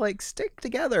 Yeah, like, stick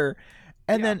together.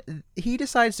 And then he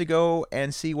decides to go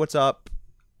and see what's up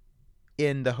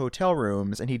in the hotel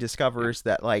rooms, and he discovers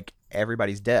that, like,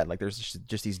 everybody's dead. Like, there's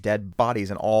just these dead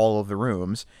bodies in all of the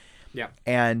rooms. Yeah.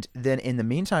 And then in the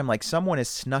meantime, like, someone is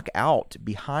snuck out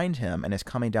behind him and is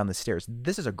coming down the stairs.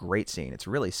 This is a great scene. It's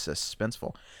really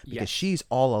suspenseful because she's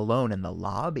all alone in the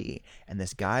lobby, and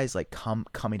this guy's like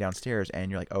coming downstairs,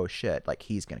 and you're like, oh shit, like,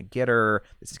 he's gonna get her.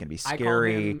 This is gonna be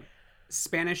scary. I call him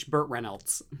Spanish Burt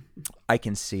Reynolds. I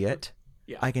can see it.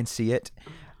 Yeah. I can see it.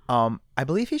 I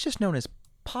believe he's just known as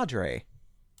Padre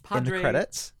in the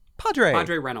credits.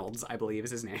 Padre Reynolds, I believe,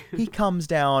 is his name. He comes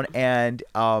down, and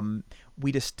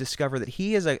we just discover that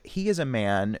he is a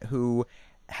man who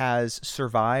has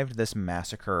survived this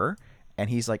massacre, and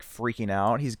he's like freaking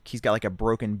out. He's got like a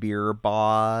broken beer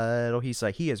bottle. He's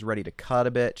like, he is ready to cut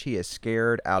a bitch. He is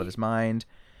scared out of his mind.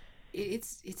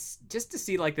 It's just to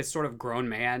see like this sort of grown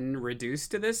man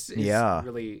reduced to this is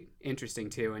really interesting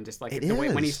too, and just like the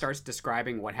way when he starts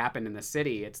describing what happened in the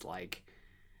city, it's like,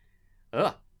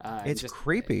 ugh. It's just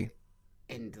creepy.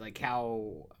 And like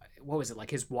what was it? Like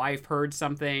his wife heard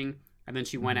something, and then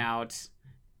she went out,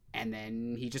 and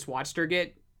then he just watched her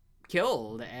get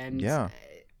killed. And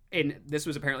and this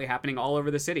was apparently happening all over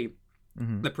the city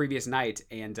the previous night,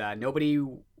 and nobody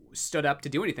stood up to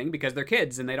do anything because they're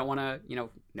kids and they don't want to,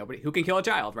 nobody who can kill a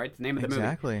child, right? The name of the movie.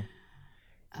 Exactly.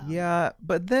 Yeah,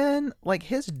 but then like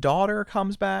his daughter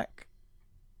comes back,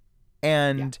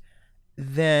 and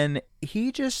then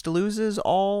he just loses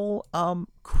all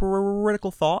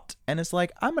critical thought and is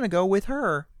like, I'm gonna go with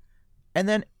her. And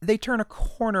then they turn a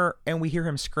corner and we hear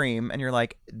him scream, and you're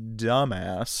like,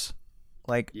 dumbass,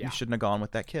 like, you shouldn't have gone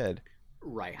with that kid.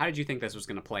 Right. How did you think this was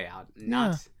gonna play out?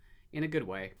 Not in a good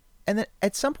way. And then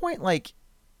at some point, like,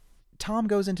 Tom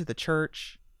goes into the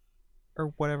church or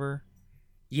whatever.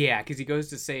 Yeah, because he goes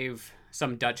to save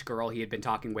some Dutch girl he had been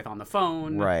talking with on the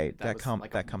phone. Right. That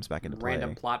comes back into play.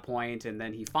 Random plot point, and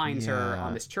then he finds her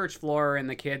on this church floor, and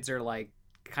the kids are like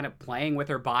kind of playing with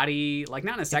her body, like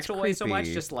not in a sexual way so much,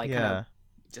 just like kind of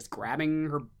just grabbing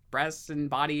her breasts and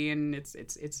body, and it's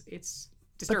disturbing.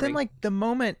 But then like the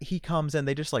moment he comes in,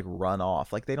 they just like run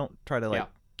off. Like they don't try to like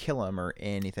kill him or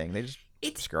anything. They just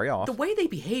scurry off. The way they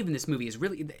behave in this movie is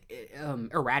really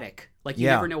erratic. Like you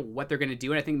never know what they're going to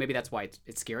do, and I think maybe that's why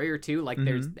it's scarier too. Like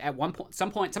there's at one point,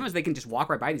 sometimes they can just walk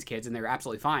right by these kids and they're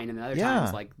absolutely fine, and other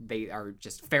times like they are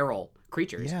just feral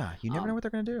creatures. Yeah, you never know what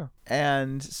they're going to do.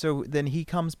 And so then he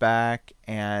comes back,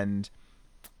 and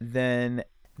then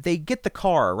they get the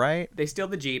car, right? They steal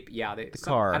the Jeep. Yeah, the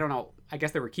car. I don't know. I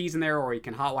guess there were keys in there, or you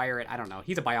can hotwire it. I don't know.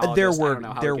 He's a biologist.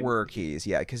 There were keys,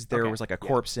 because there was like a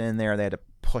corpse in there. They had to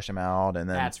push him out, and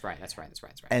then that's right.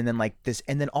 And then like this,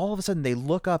 and then all of a sudden they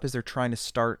look up as they're trying to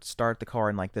start the car,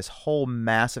 and like this whole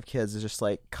mass of kids is just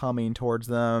like coming towards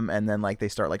them, and then like they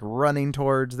start like running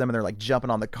towards them, and they're like jumping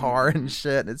on the car and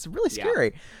shit. It's really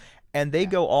scary. And they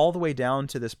go all the way down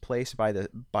to this place by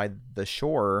the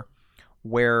shore,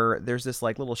 where there's this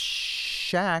like little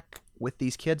shack with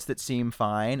these kids that seem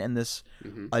fine, and this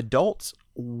adult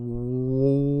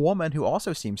woman who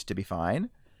also seems to be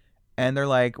fine. And they're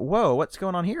like, whoa, what's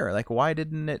going on here? Like, why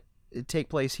didn't it take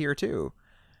place here too?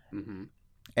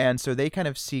 And so they kind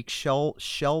of seek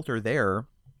shelter there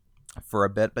for a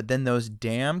bit, but then those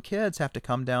damn kids have to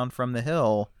come down from the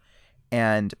hill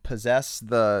and possess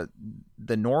the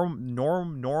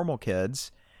normal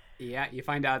kids. Yeah, you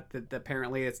find out that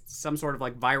apparently it's some sort of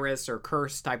like virus or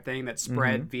curse type thing that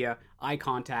spread via eye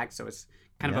contact. So it's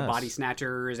kind of a body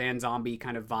snatchers and zombie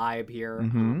kind of vibe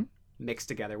here mixed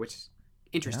together, which is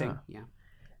interesting. Yeah.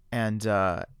 And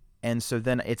so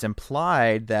then it's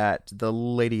implied that the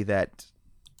lady that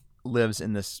lives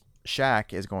in this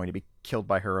shack is going to be killed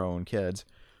by her own kids.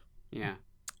 Yeah.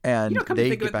 And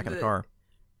they get back in the car.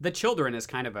 The Children is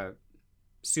kind of a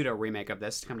pseudo remake of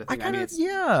this. Come to think, it's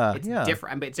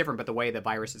different. It's different, but the way the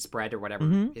virus is spread or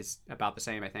whatever is about the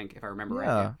same. I think, if I remember right.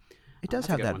 Yeah, it does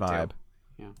have that vibe.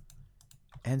 Yeah.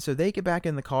 And so they get back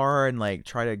in the car and like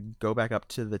try to go back up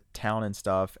to the town and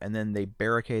stuff, and then they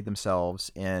barricade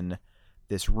themselves in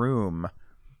this room.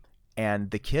 And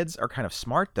the kids are kind of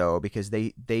smart though, because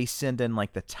they send in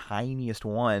like the tiniest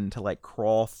one to like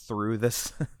crawl through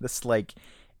this like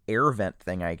air vent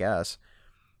thing, I guess.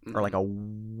 Or like a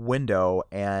window,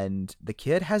 and the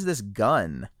kid has this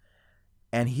gun,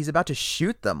 and he's about to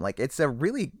shoot them. Like, it's a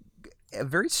really a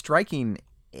very striking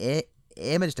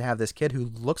image to have this kid who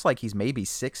looks like he's maybe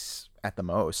 6 at the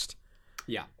most.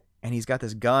 Yeah. And he's got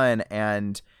this gun,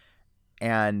 and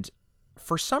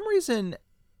for some reason,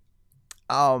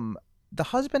 the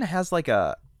husband has like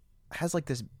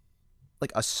this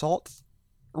like assault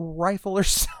rifle or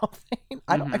something.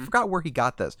 I forgot where he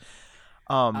got this.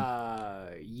 Yeah,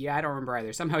 I don't remember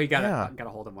either. Somehow he got a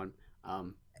hold of one.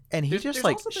 And he just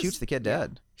like shoots the kid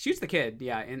dead. Shoots the kid,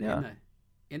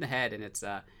 in the head, and it's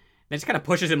then just kind of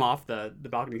pushes him off the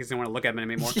balcony because they don't want to look at him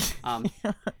anymore.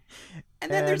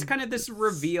 And then there's kind of this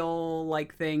reveal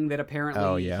like thing that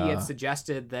apparently he had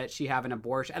suggested that she have an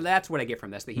abortion. And that's what I get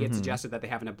from this, that he had suggested that they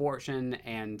have an abortion,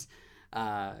 and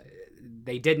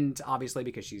they didn't, obviously,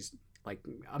 because she's like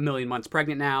a million months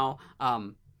pregnant now.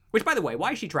 Which, by the way,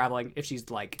 why is she traveling if she's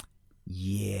like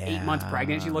 8 months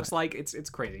pregnant? She looks like it's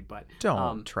crazy, but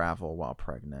don't travel while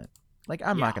pregnant. Like,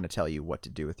 I'm not going to tell you what to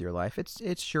do with your life.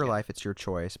 It's your life, it's your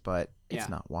choice, but it's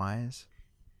not wise.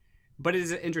 But it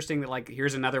is interesting that, like,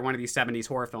 here's another one of these 70s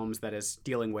horror films that is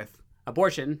dealing with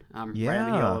abortion, right on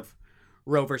the heel of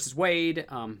Roe versus Wade.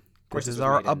 This is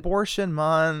our abortion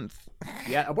month.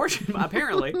 Yeah, abortion,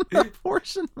 apparently.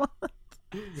 Abortion month.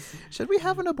 Should we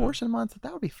have an abortion month?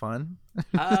 That would be fun.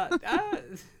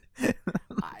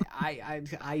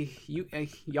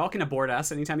 Y'all can abort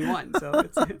us anytime you want. So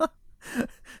it's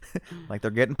like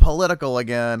they're getting political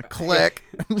again. Click.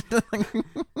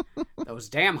 Those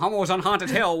damn homos on Haunted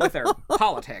Hill with their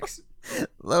politics.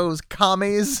 Those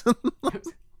commies.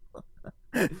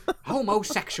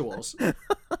 Homosexuals.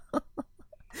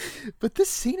 But this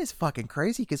scene is fucking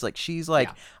crazy because, like, she's like,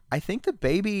 I think the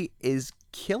baby is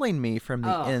killing me from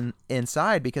the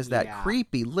inside because that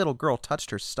creepy little girl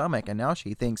touched her stomach, and now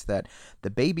she thinks that the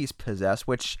baby's possessed,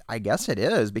 which I guess it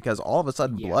is, because all of a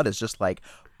sudden blood is just like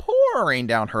pouring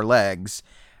down her legs.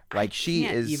 Like, she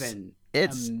is even.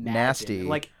 It's imagine. Nasty.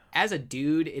 Like, as a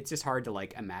dude, it's just hard to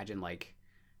like imagine like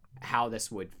how this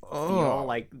would feel.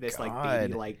 Like this, like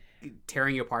baby, like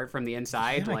tearing you apart from the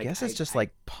inside. Yeah, like, I guess it's just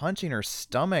like punching her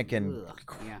stomach and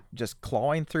just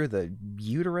clawing through the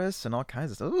uterus and all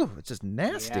kinds of stuff. Ooh, it's just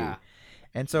nasty. Yeah.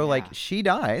 And so like she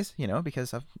dies, you know,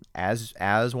 because of as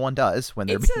one does when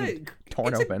they're being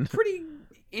torn open. It's a pretty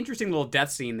interesting little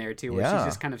death scene there too, where she's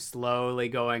just kind of slowly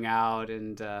going out,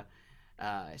 and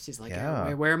she's like,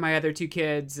 where are my other 2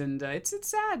 kids? And it's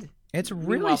sad. It's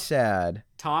really sad.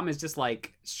 Tom is just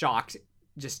like shocked,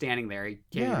 just standing there. He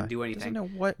can't even do anything. He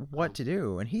doesn't know what to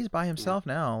do, and he's by himself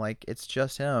now. Like, it's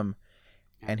just him,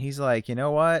 and he's like, you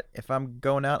know what? If I'm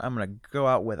going out, I'm gonna go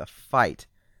out with a fight.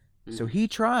 Mm-hmm. So he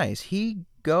tries. He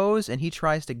goes and he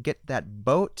tries to get that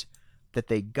boat that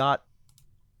they got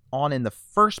on in the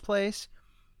first place.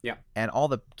 Yeah. And all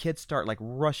the kids start like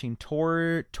rushing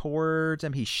towards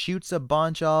him. He shoots a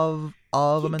bunch of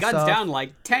them and stuff. He guns down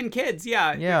like 10 kids.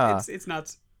 Yeah. It's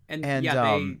nuts. And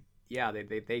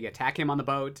they attack him on the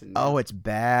boat. And, it's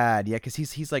bad. Yeah, because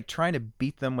he's like trying to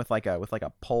beat them with like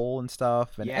a pole and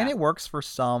stuff, and it works for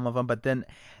some of them, but then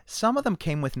some of them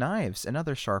came with knives and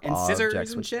other sharp and objects,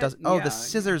 scissors and shit. The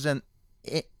scissors in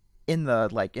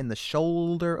the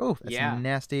shoulder. Oh, that's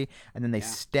nasty. And then they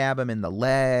stab him in the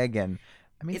leg, and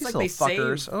I mean, it's these like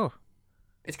little fuckers.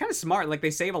 It's kind of smart. Like, they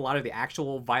save a lot of the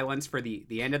actual violence for the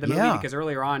end of the movie, because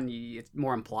earlier on it's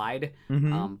more implied.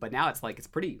 Mm-hmm. But now it's like it's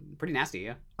pretty nasty.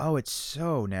 Yeah. Oh, it's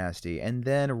so nasty. And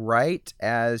then right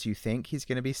as you think he's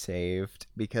going to be saved,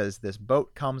 because this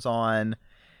boat comes on,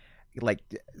 like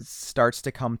starts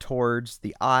to come towards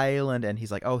the island, and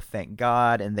he's like, "Oh, thank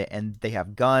God!" And they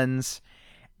have guns.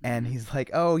 And he's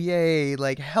like, "Oh, yay,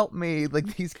 like, help me.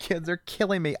 Like, these kids are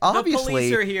killing me." Obviously, the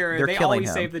police are here. They're they killing always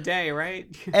him. Save the day, right?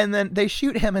 And then they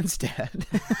shoot him instead.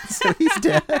 So he's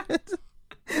dead.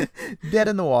 Dead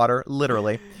in the water,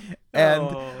 literally.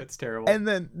 And, it's terrible. And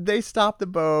then they stop the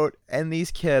boat, and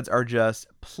these kids are just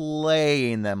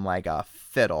playing them like a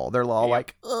fiddle. They're all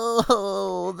like,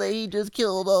 "Oh, they just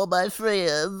killed all my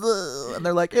friends." And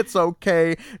they're like, "It's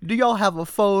okay. Do y'all have a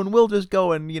phone? We'll just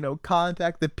go and,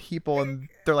 contact the people." And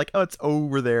they're like, "Oh, it's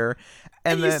over there."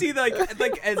 And then you see they're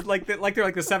like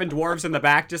the 7 dwarves in the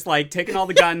back, just like taking all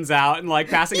the guns out and like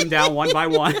passing them down one by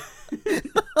one.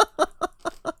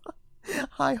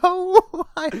 Hi ho,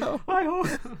 hi ho, hi ho.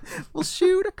 We'll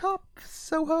shoot a cop,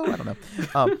 so ho. I don't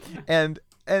know. And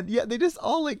they just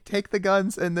all like take the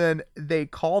guns, and then they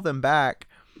call them back,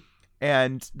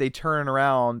 and they turn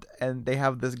around, and they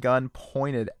have this gun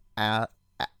pointed at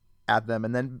them,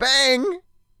 and then bang,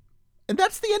 and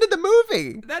that's the end of the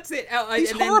movie. That's it.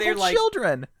 These horrible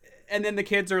children. And then the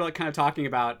kids are like kind of talking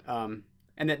about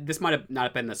and this might have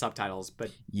not been the subtitles,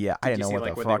 but I didn't know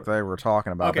what the fuck they were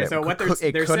talking about. Okay, so what they're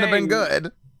couldn't saying, have been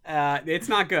good. It's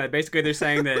not good. Basically, they're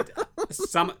saying that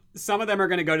some of them are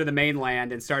going to go to the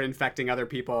mainland and start infecting other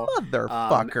people.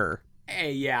 Motherfucker.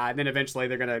 Yeah, and then eventually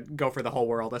they're going to go for the whole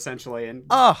world, essentially, and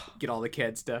get all the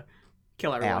kids to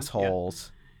kill everyone.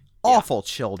 Assholes. Yeah. Awful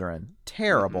children.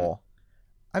 Terrible.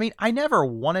 I mean, I never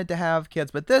wanted to have kids,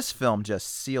 but this film just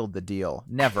sealed the deal.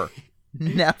 Never.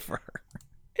 Never.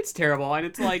 It's terrible, and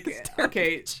it's like,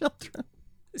 okay, children.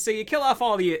 So you kill off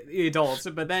all the adults,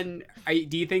 but then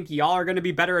do you think y'all are going to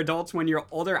be better adults when you're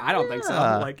older? I don't think so.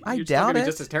 Like, I you're doubt still it.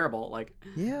 Just as terrible. Like,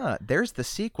 yeah, there's the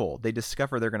sequel. They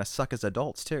discover they're going to suck as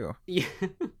adults too. Yeah,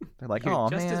 they're like, oh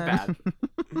just man, as bad.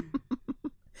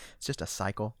 It's just a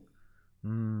cycle.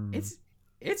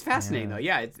 It's fascinating though.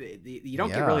 Yeah, you don't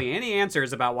get really any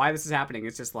answers about why this is happening.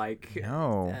 It's just like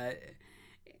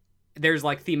there's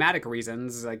like thematic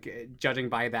reasons, like judging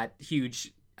by that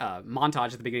huge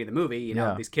montage at the beginning of the movie. You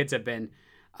know, these kids have been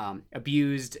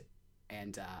abused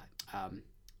and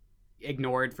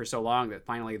ignored for so long that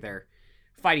finally they're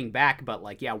fighting back. But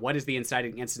like, yeah, what is the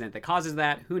inciting incident that causes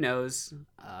that? Who knows?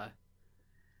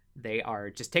 They are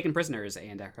just taken prisoners,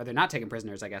 or they're not taken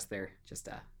prisoners. I guess they're just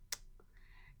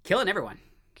killing everyone.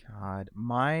 God,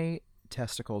 my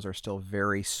testicles are still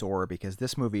very sore because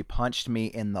this movie punched me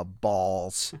in the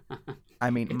balls. I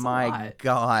mean, my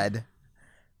God,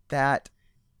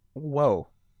 whoa.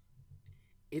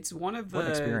 It's one of what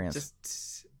the experience.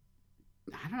 Just,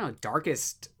 I don't know,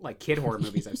 darkest like kid horror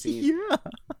movies I've seen. Yeah.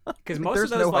 Because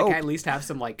most of those like at least have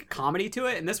some like comedy to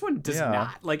it, and this one does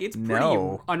not. Like, it's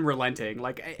pretty unrelenting.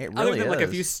 Like, other than like a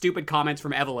few stupid comments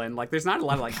from Evelyn, like there's not a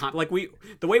lot of like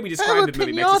the way we describe the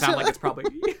movie makes it sound like it's probably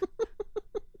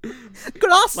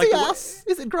Gracias.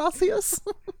 Is it gracias?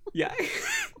 Yeah.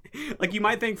 Like, you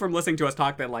might think from listening to us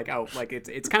talk that like, oh, like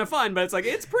it's kind of fun, but it's like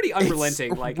it's pretty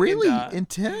unrelenting. It's like really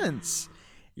intense.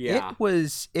 Yeah.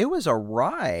 It was a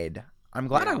ride. I'm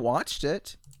glad I watched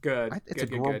it. Good. It's a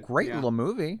great little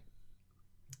movie.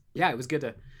 Yeah, it was good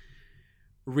to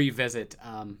revisit.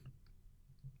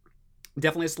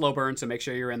 Definitely a slow burn, so make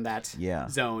sure you're in that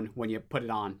zone when you put it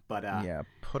on. But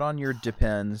put on your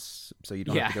Depends so you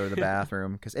don't have to go to the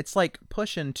bathroom, because it's like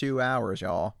pushing 2 hours,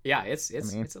 y'all. Yeah, it's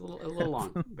a little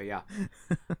long, but yeah.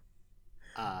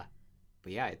 But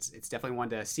yeah, it's definitely one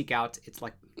to seek out. It's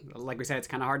like we said, it's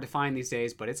kind of hard to find these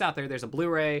days, but it's out there. There's a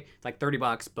Blu-ray. It's like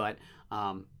 $30, but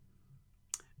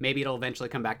maybe it'll eventually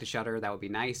come back to Shudder. That would be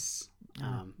nice.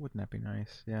 Wouldn't that be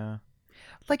nice? Yeah.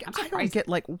 Like, I don't get,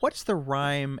 like, what's the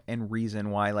rhyme and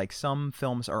reason why, like, some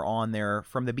films are on there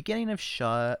from the beginning of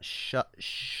Shudder's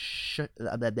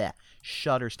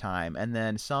time, and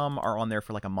then some are on there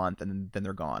for like a month, and then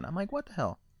they're gone. I'm like, what the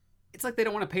hell? It's like they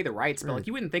don't want to pay the rights, but like,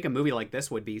 you wouldn't think a movie like this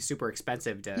would be super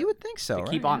expensive to. You would think so,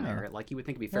 to keep on there. Like, you would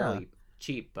think it'd be fairly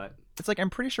cheap, but it's like, I'm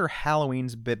pretty sure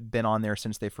Halloween's been on there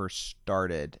since they first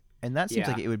started, and that seems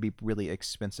like it would be really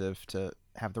expensive to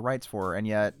have the rights for, and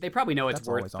yet they probably know it's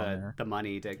worth the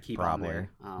money to keep on there.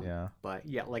 Yeah. But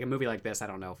yeah, like a movie like this, I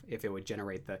don't know if it would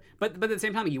generate but at the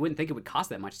same time, you wouldn't think it would cost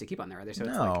that much to keep on there either. So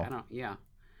it's like,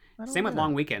 Same with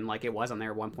Long Weekend, like it was on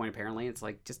there at one point apparently. It's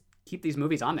like, just keep these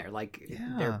movies on there. Like,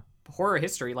 they're horror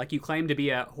history. Like, you claim to be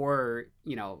a horror,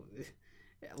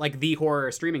 like the horror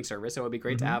streaming service, so it would be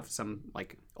great to have some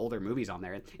like older movies on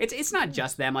there. It's not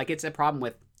just them. Like, it's a problem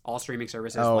with all streaming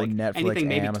services. Like Netflix, anything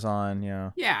maybe,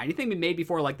 Amazon, anything made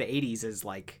before like the 80s is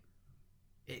like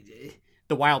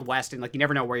the Wild West, and like you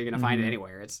never know where you're gonna find it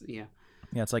anywhere. It's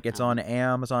it's like it's on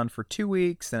Amazon for 2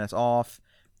 weeks, then it's off,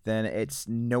 then it's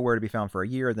nowhere to be found for a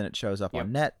year, then it shows up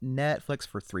on Netflix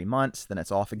for 3 months, then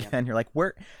it's off again. You're like,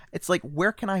 where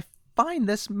can I find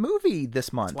this movie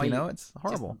this month? It's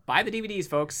horrible. Just buy the DVDs,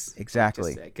 folks.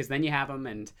 Exactly, because then you have them,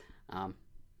 and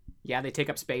they take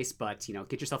up space, but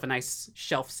get yourself a nice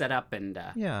shelf set up, and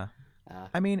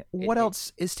I mean, what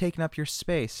else is taking up your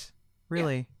space?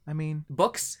 Really? I mean,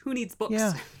 books. Who needs books?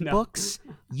 Yeah, no. Books.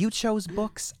 You chose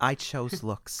books. I chose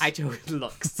looks. I chose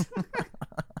looks.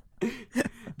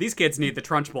 These kids need the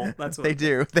Trunchbull. That's what they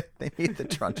do. They need the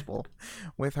Trunchbull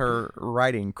with her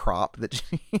writing crop that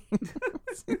she.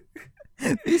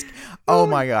 Oh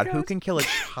my God! Who can kill a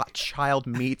child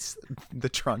meets the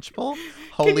Trunchbull?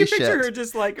 Holy shit! Can you picture her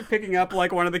just like picking up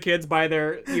like one of the kids by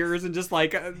their ears and just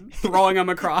like throwing them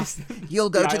across? You'll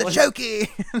go to the chokey.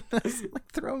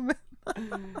 Like, throw them in.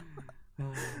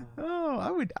 Oh,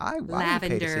 I would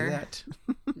pay to see that.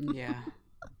 Yeah.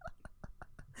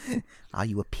 Are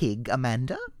you a pig,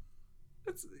 Amanda?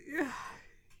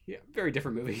 Yeah, very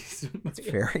different movies. It's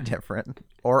very different.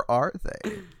 Or are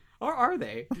they? Or are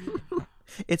they?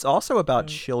 It's also about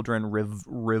children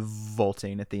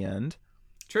revolting at the end.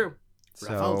 True.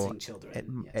 So revolting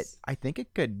children. I think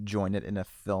it could join it in a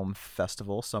film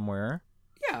festival somewhere.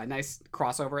 Yeah, a nice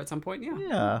crossover at some point. Yeah.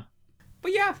 Yeah.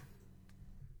 But yeah,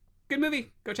 good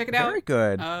movie. Go check it out. Very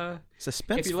good.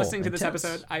 Suspenseful. If you're listening to this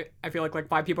episode, I feel like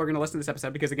 5 people are going to listen to this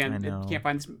episode because, again, you can't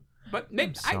find this. But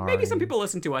maybe some people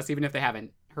listen to us even if they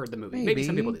haven't heard the movie. Maybe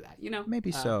some people do that,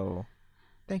 Maybe so.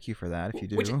 Thank you for that if you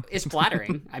do. Which is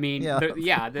flattering. I mean,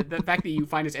 the fact that you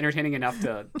find us entertaining enough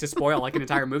to spoil like an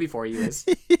entire movie for you is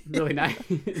really nice.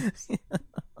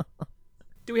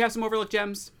 Do we have some overlooked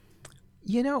gems?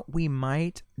 We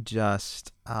might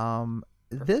just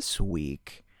this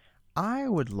week I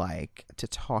would like to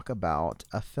talk about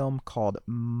a film called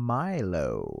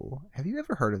Milo. Have you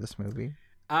ever heard of this movie?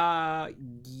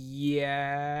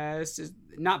 Yes.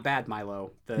 Not Bad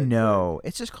Milo. No,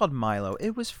 it's just called Milo.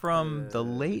 It was from the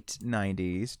late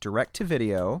 90s, direct to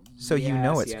video, so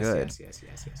it's good. Yes.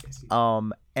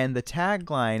 And the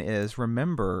tagline is,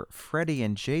 remember, Freddy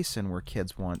and Jason were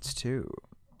kids once too.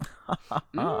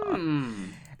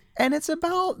 And it's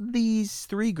about these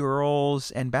 3 girls,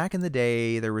 and back in the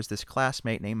day, there was this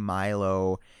classmate named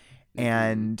Milo,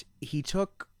 and he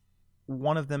took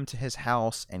one of them to his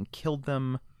house and killed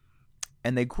them,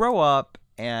 and they grow up,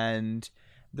 and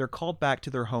they're called back to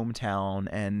their hometown,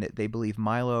 and they believe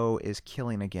Milo is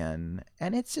killing again,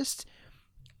 and it's just,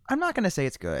 I'm not going to say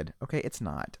it's good, okay, it's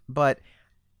not, but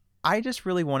I just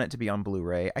really want it to be on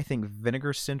Blu-ray. I think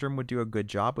Vinegar Syndrome would do a good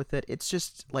job with it. It's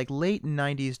just like late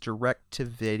 90s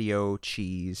direct-to-video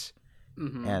cheese,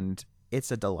 and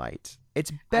it's a delight.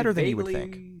 It's better than you would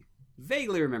think.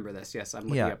 Vaguely remember this. Yes, I'm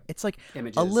looking up. It's like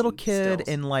a little kid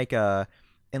in like a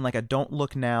Don't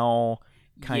Look Now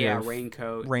kind of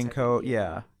raincoat.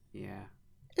 Yeah.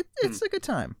 It's a good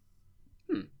time.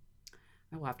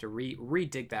 I will have to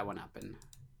re-dig that one up and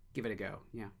give it a go.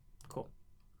 Yeah, cool.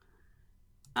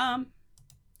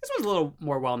 This one's a little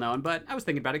more well known, but I was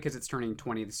thinking about it because it's turning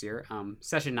 20 this year.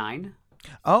 Session 9.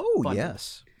 Oh, fun.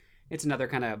 Yes. It's another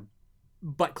kind of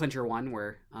butt clincher one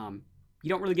where you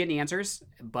don't really get any answers,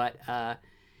 but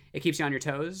it keeps you on your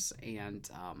toes. And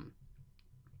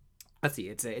let's see,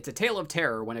 it's a tale of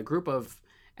terror when a group of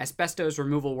asbestos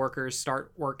removal workers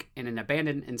start work in an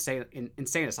abandoned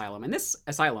insane asylum. And this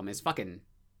asylum is fucking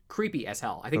creepy as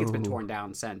hell. I think it's been torn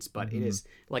down since, but it is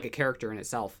like a character in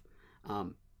itself.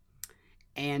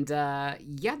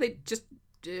 They just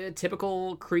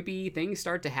typical creepy things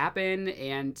start to happen,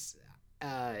 and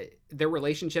their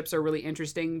relationships are really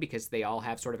interesting because they all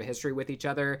have sort of a history with each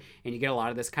other, and you get a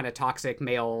lot of this kind of toxic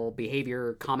male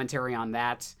behavior commentary on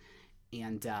that.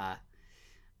 And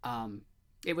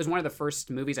it was one of the first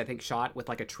movies I think shot with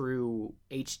like a true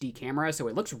HD camera, so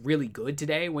it looks really good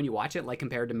today when you watch it, like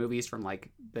compared to movies from like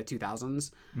the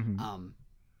 2000s.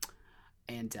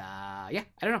 I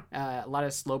don't know, a lot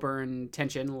of slow burn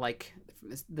tension like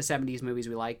the 70s movies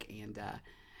we like, and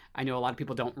I know a lot of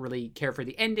people don't really care for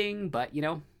the ending, but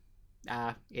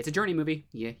it's a journey movie.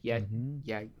 You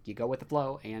go with the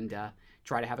flow and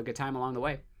try to have a good time along the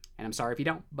way, and I'm sorry if you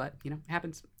don't, but it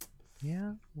happens.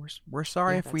 Yeah, we're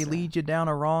sorry if we lead you down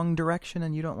a wrong direction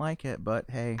and you don't like it, but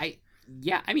hey.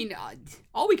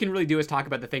 All we can really do is talk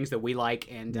about the things that we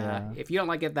like, and if you don't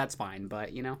like it, that's fine, but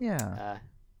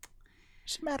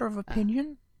it's a matter of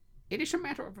opinion. It is a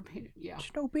matter of opinion, yeah.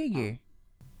 It's no biggie.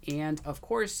 And, of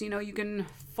course, you can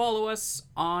follow us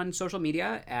on social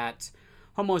media at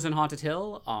Homos in Haunted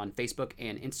Hill on Facebook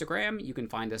and Instagram. You can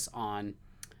find us on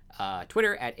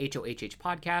Twitter at HOHH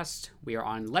Podcast. We are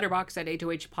on Letterboxd at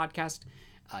HOH Podcast.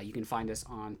 You can find us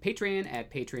on Patreon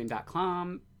at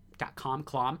patreon.com. I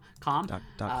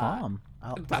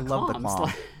love the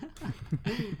clom.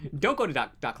 Don't go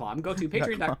to .com. Go to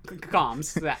patreon.com.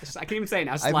 I can't even say it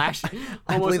now. /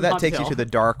 I believe that takes you to the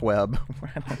dark web.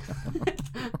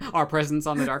 Our presence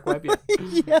on the dark web.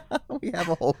 Yeah, we have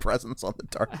a whole presence on the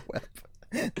dark web.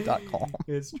 .com.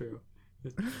 It's true.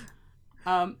 Let's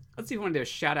see if we want to do a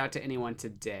shout out to anyone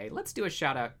today. Let's do a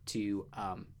shout out to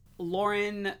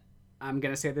Lauren. I'm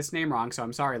gonna say this name wrong, so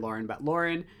I'm sorry, Lauren. But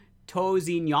Lauren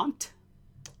Tozignant.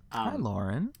 Hi,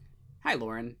 Lauren. Hi,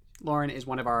 Lauren. Lauren is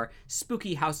one of our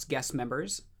Spooky House guest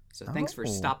members. So thanks for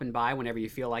stopping by whenever you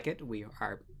feel like it. We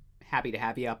are happy to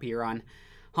have you up here on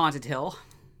Haunted Hill.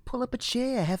 Pull up a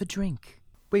chair, have a drink.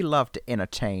 We love to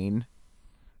entertain.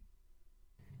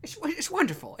 It's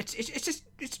wonderful.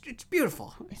 It's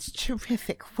beautiful. It's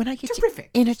terrific. When I get to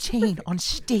entertain on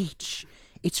stage,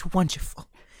 it's wonderful.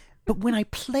 But when I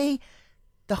play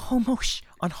the Homos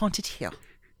on Haunted Hill,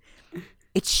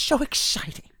 it's so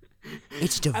exciting.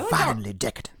 It's divinely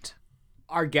decadent.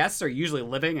 Our guests are usually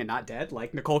living and not dead,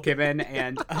 like Nicole Kidman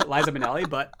and Liza Minnelli,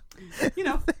 but,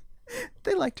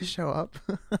 they like to show up.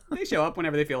 They show up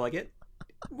whenever they feel like it.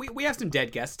 We have some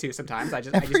dead guests, too, sometimes. I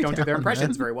just don't do their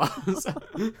impressions very well. So.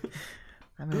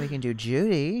 I mean, we can do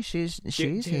Judy. She's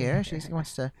here. She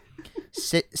wants to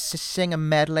sing a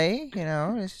medley, you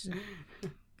know.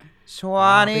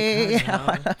 Swanee,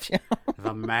 I love you.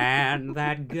 The man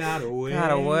that got away.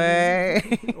 Got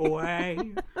away.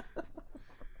 Away.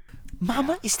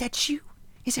 Mama, is that you?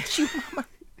 Is that you, Mama?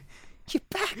 You're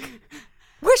back.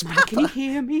 Where's Mama, Papa? can you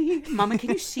hear me? Mama, can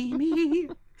you see me?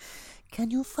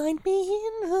 Can you find me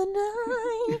in the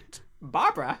night?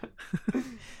 Barbara.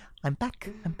 I'm back.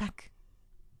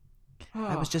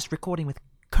 I was just recording with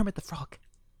Kermit the Frog.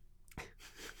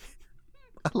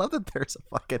 I love that there's a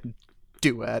fucking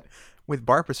duet with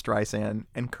Barbra Streisand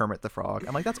and Kermit the Frog.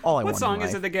 I'm like, that's all I want. What song in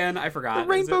is life. it again? I forgot. The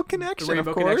Rainbow Connection, The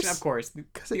Rainbow of course. Connection, of course.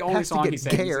 Because the it only has song to he get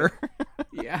sings. gayer.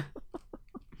 Yeah.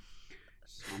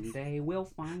 Someday we'll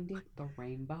find it, the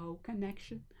Rainbow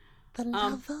Connection. The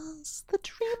lovers, the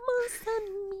dreamers, and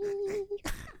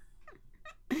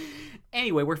me.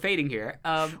 Anyway, we're fading here.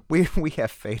 We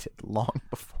have faded long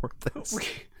before this.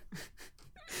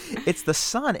 It's the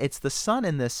sun. It's the sun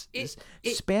in this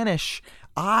Spanish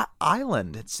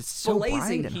island. It's so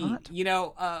bright and hot. You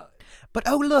know. But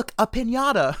oh look, a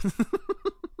piñata.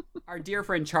 Our dear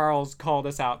friend Charles called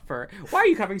us out for, why are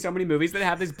you covering so many movies that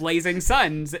have these blazing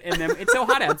suns in them? It's so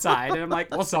hot outside. And I'm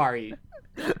like, well, sorry.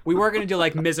 We were going to do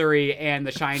like Misery and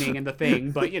The Shining and The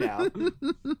Thing, but you know.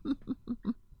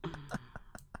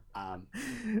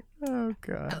 Oh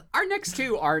god. Our next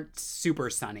two aren't super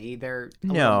sunny. They're a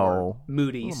little more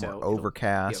moody, so more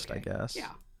overcast, okay. I guess.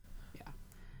 Yeah.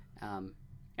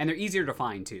 And they're easier to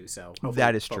find too, so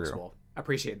that is folks true. will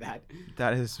appreciate that.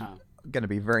 That is going to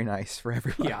be very nice for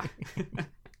everybody. Yeah.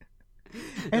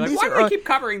 And like, why do they keep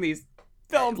covering these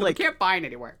films that we can't find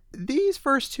anywhere? These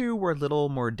first two were a little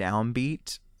more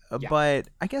downbeat, but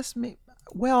I guess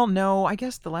I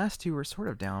guess the last two were sort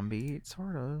of downbeat,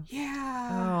 sort of. Yeah.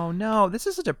 Oh no, this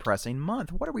is a depressing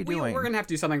month. What are we doing? We're gonna have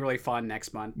to do something really fun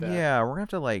next month. Yeah, we're gonna have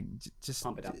to like just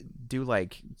pump it up. Do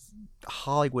like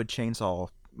Hollywood Chainsaw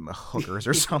Hookers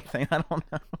or something. I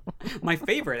don't know. My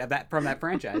favorite from that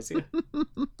franchise. Yeah.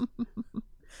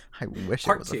 I wish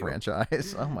it was a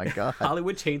franchise. Oh my god.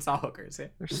 Hollywood Chainsaw Hookers. Yeah.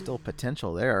 There's still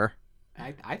potential there.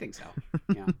 I think so.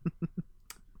 Yeah.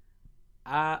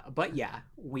 But yeah,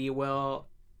 we will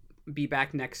be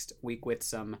back next week with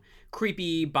some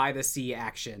creepy by the sea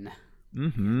action.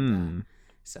 Mm-hmm.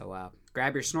 So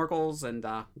grab your snorkels and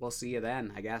we'll see you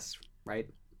then, I guess, right?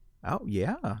 Oh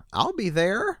yeah, I'll be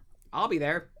there. I'll be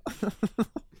there.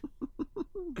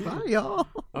 Bye, y'all.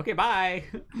 Okay, bye.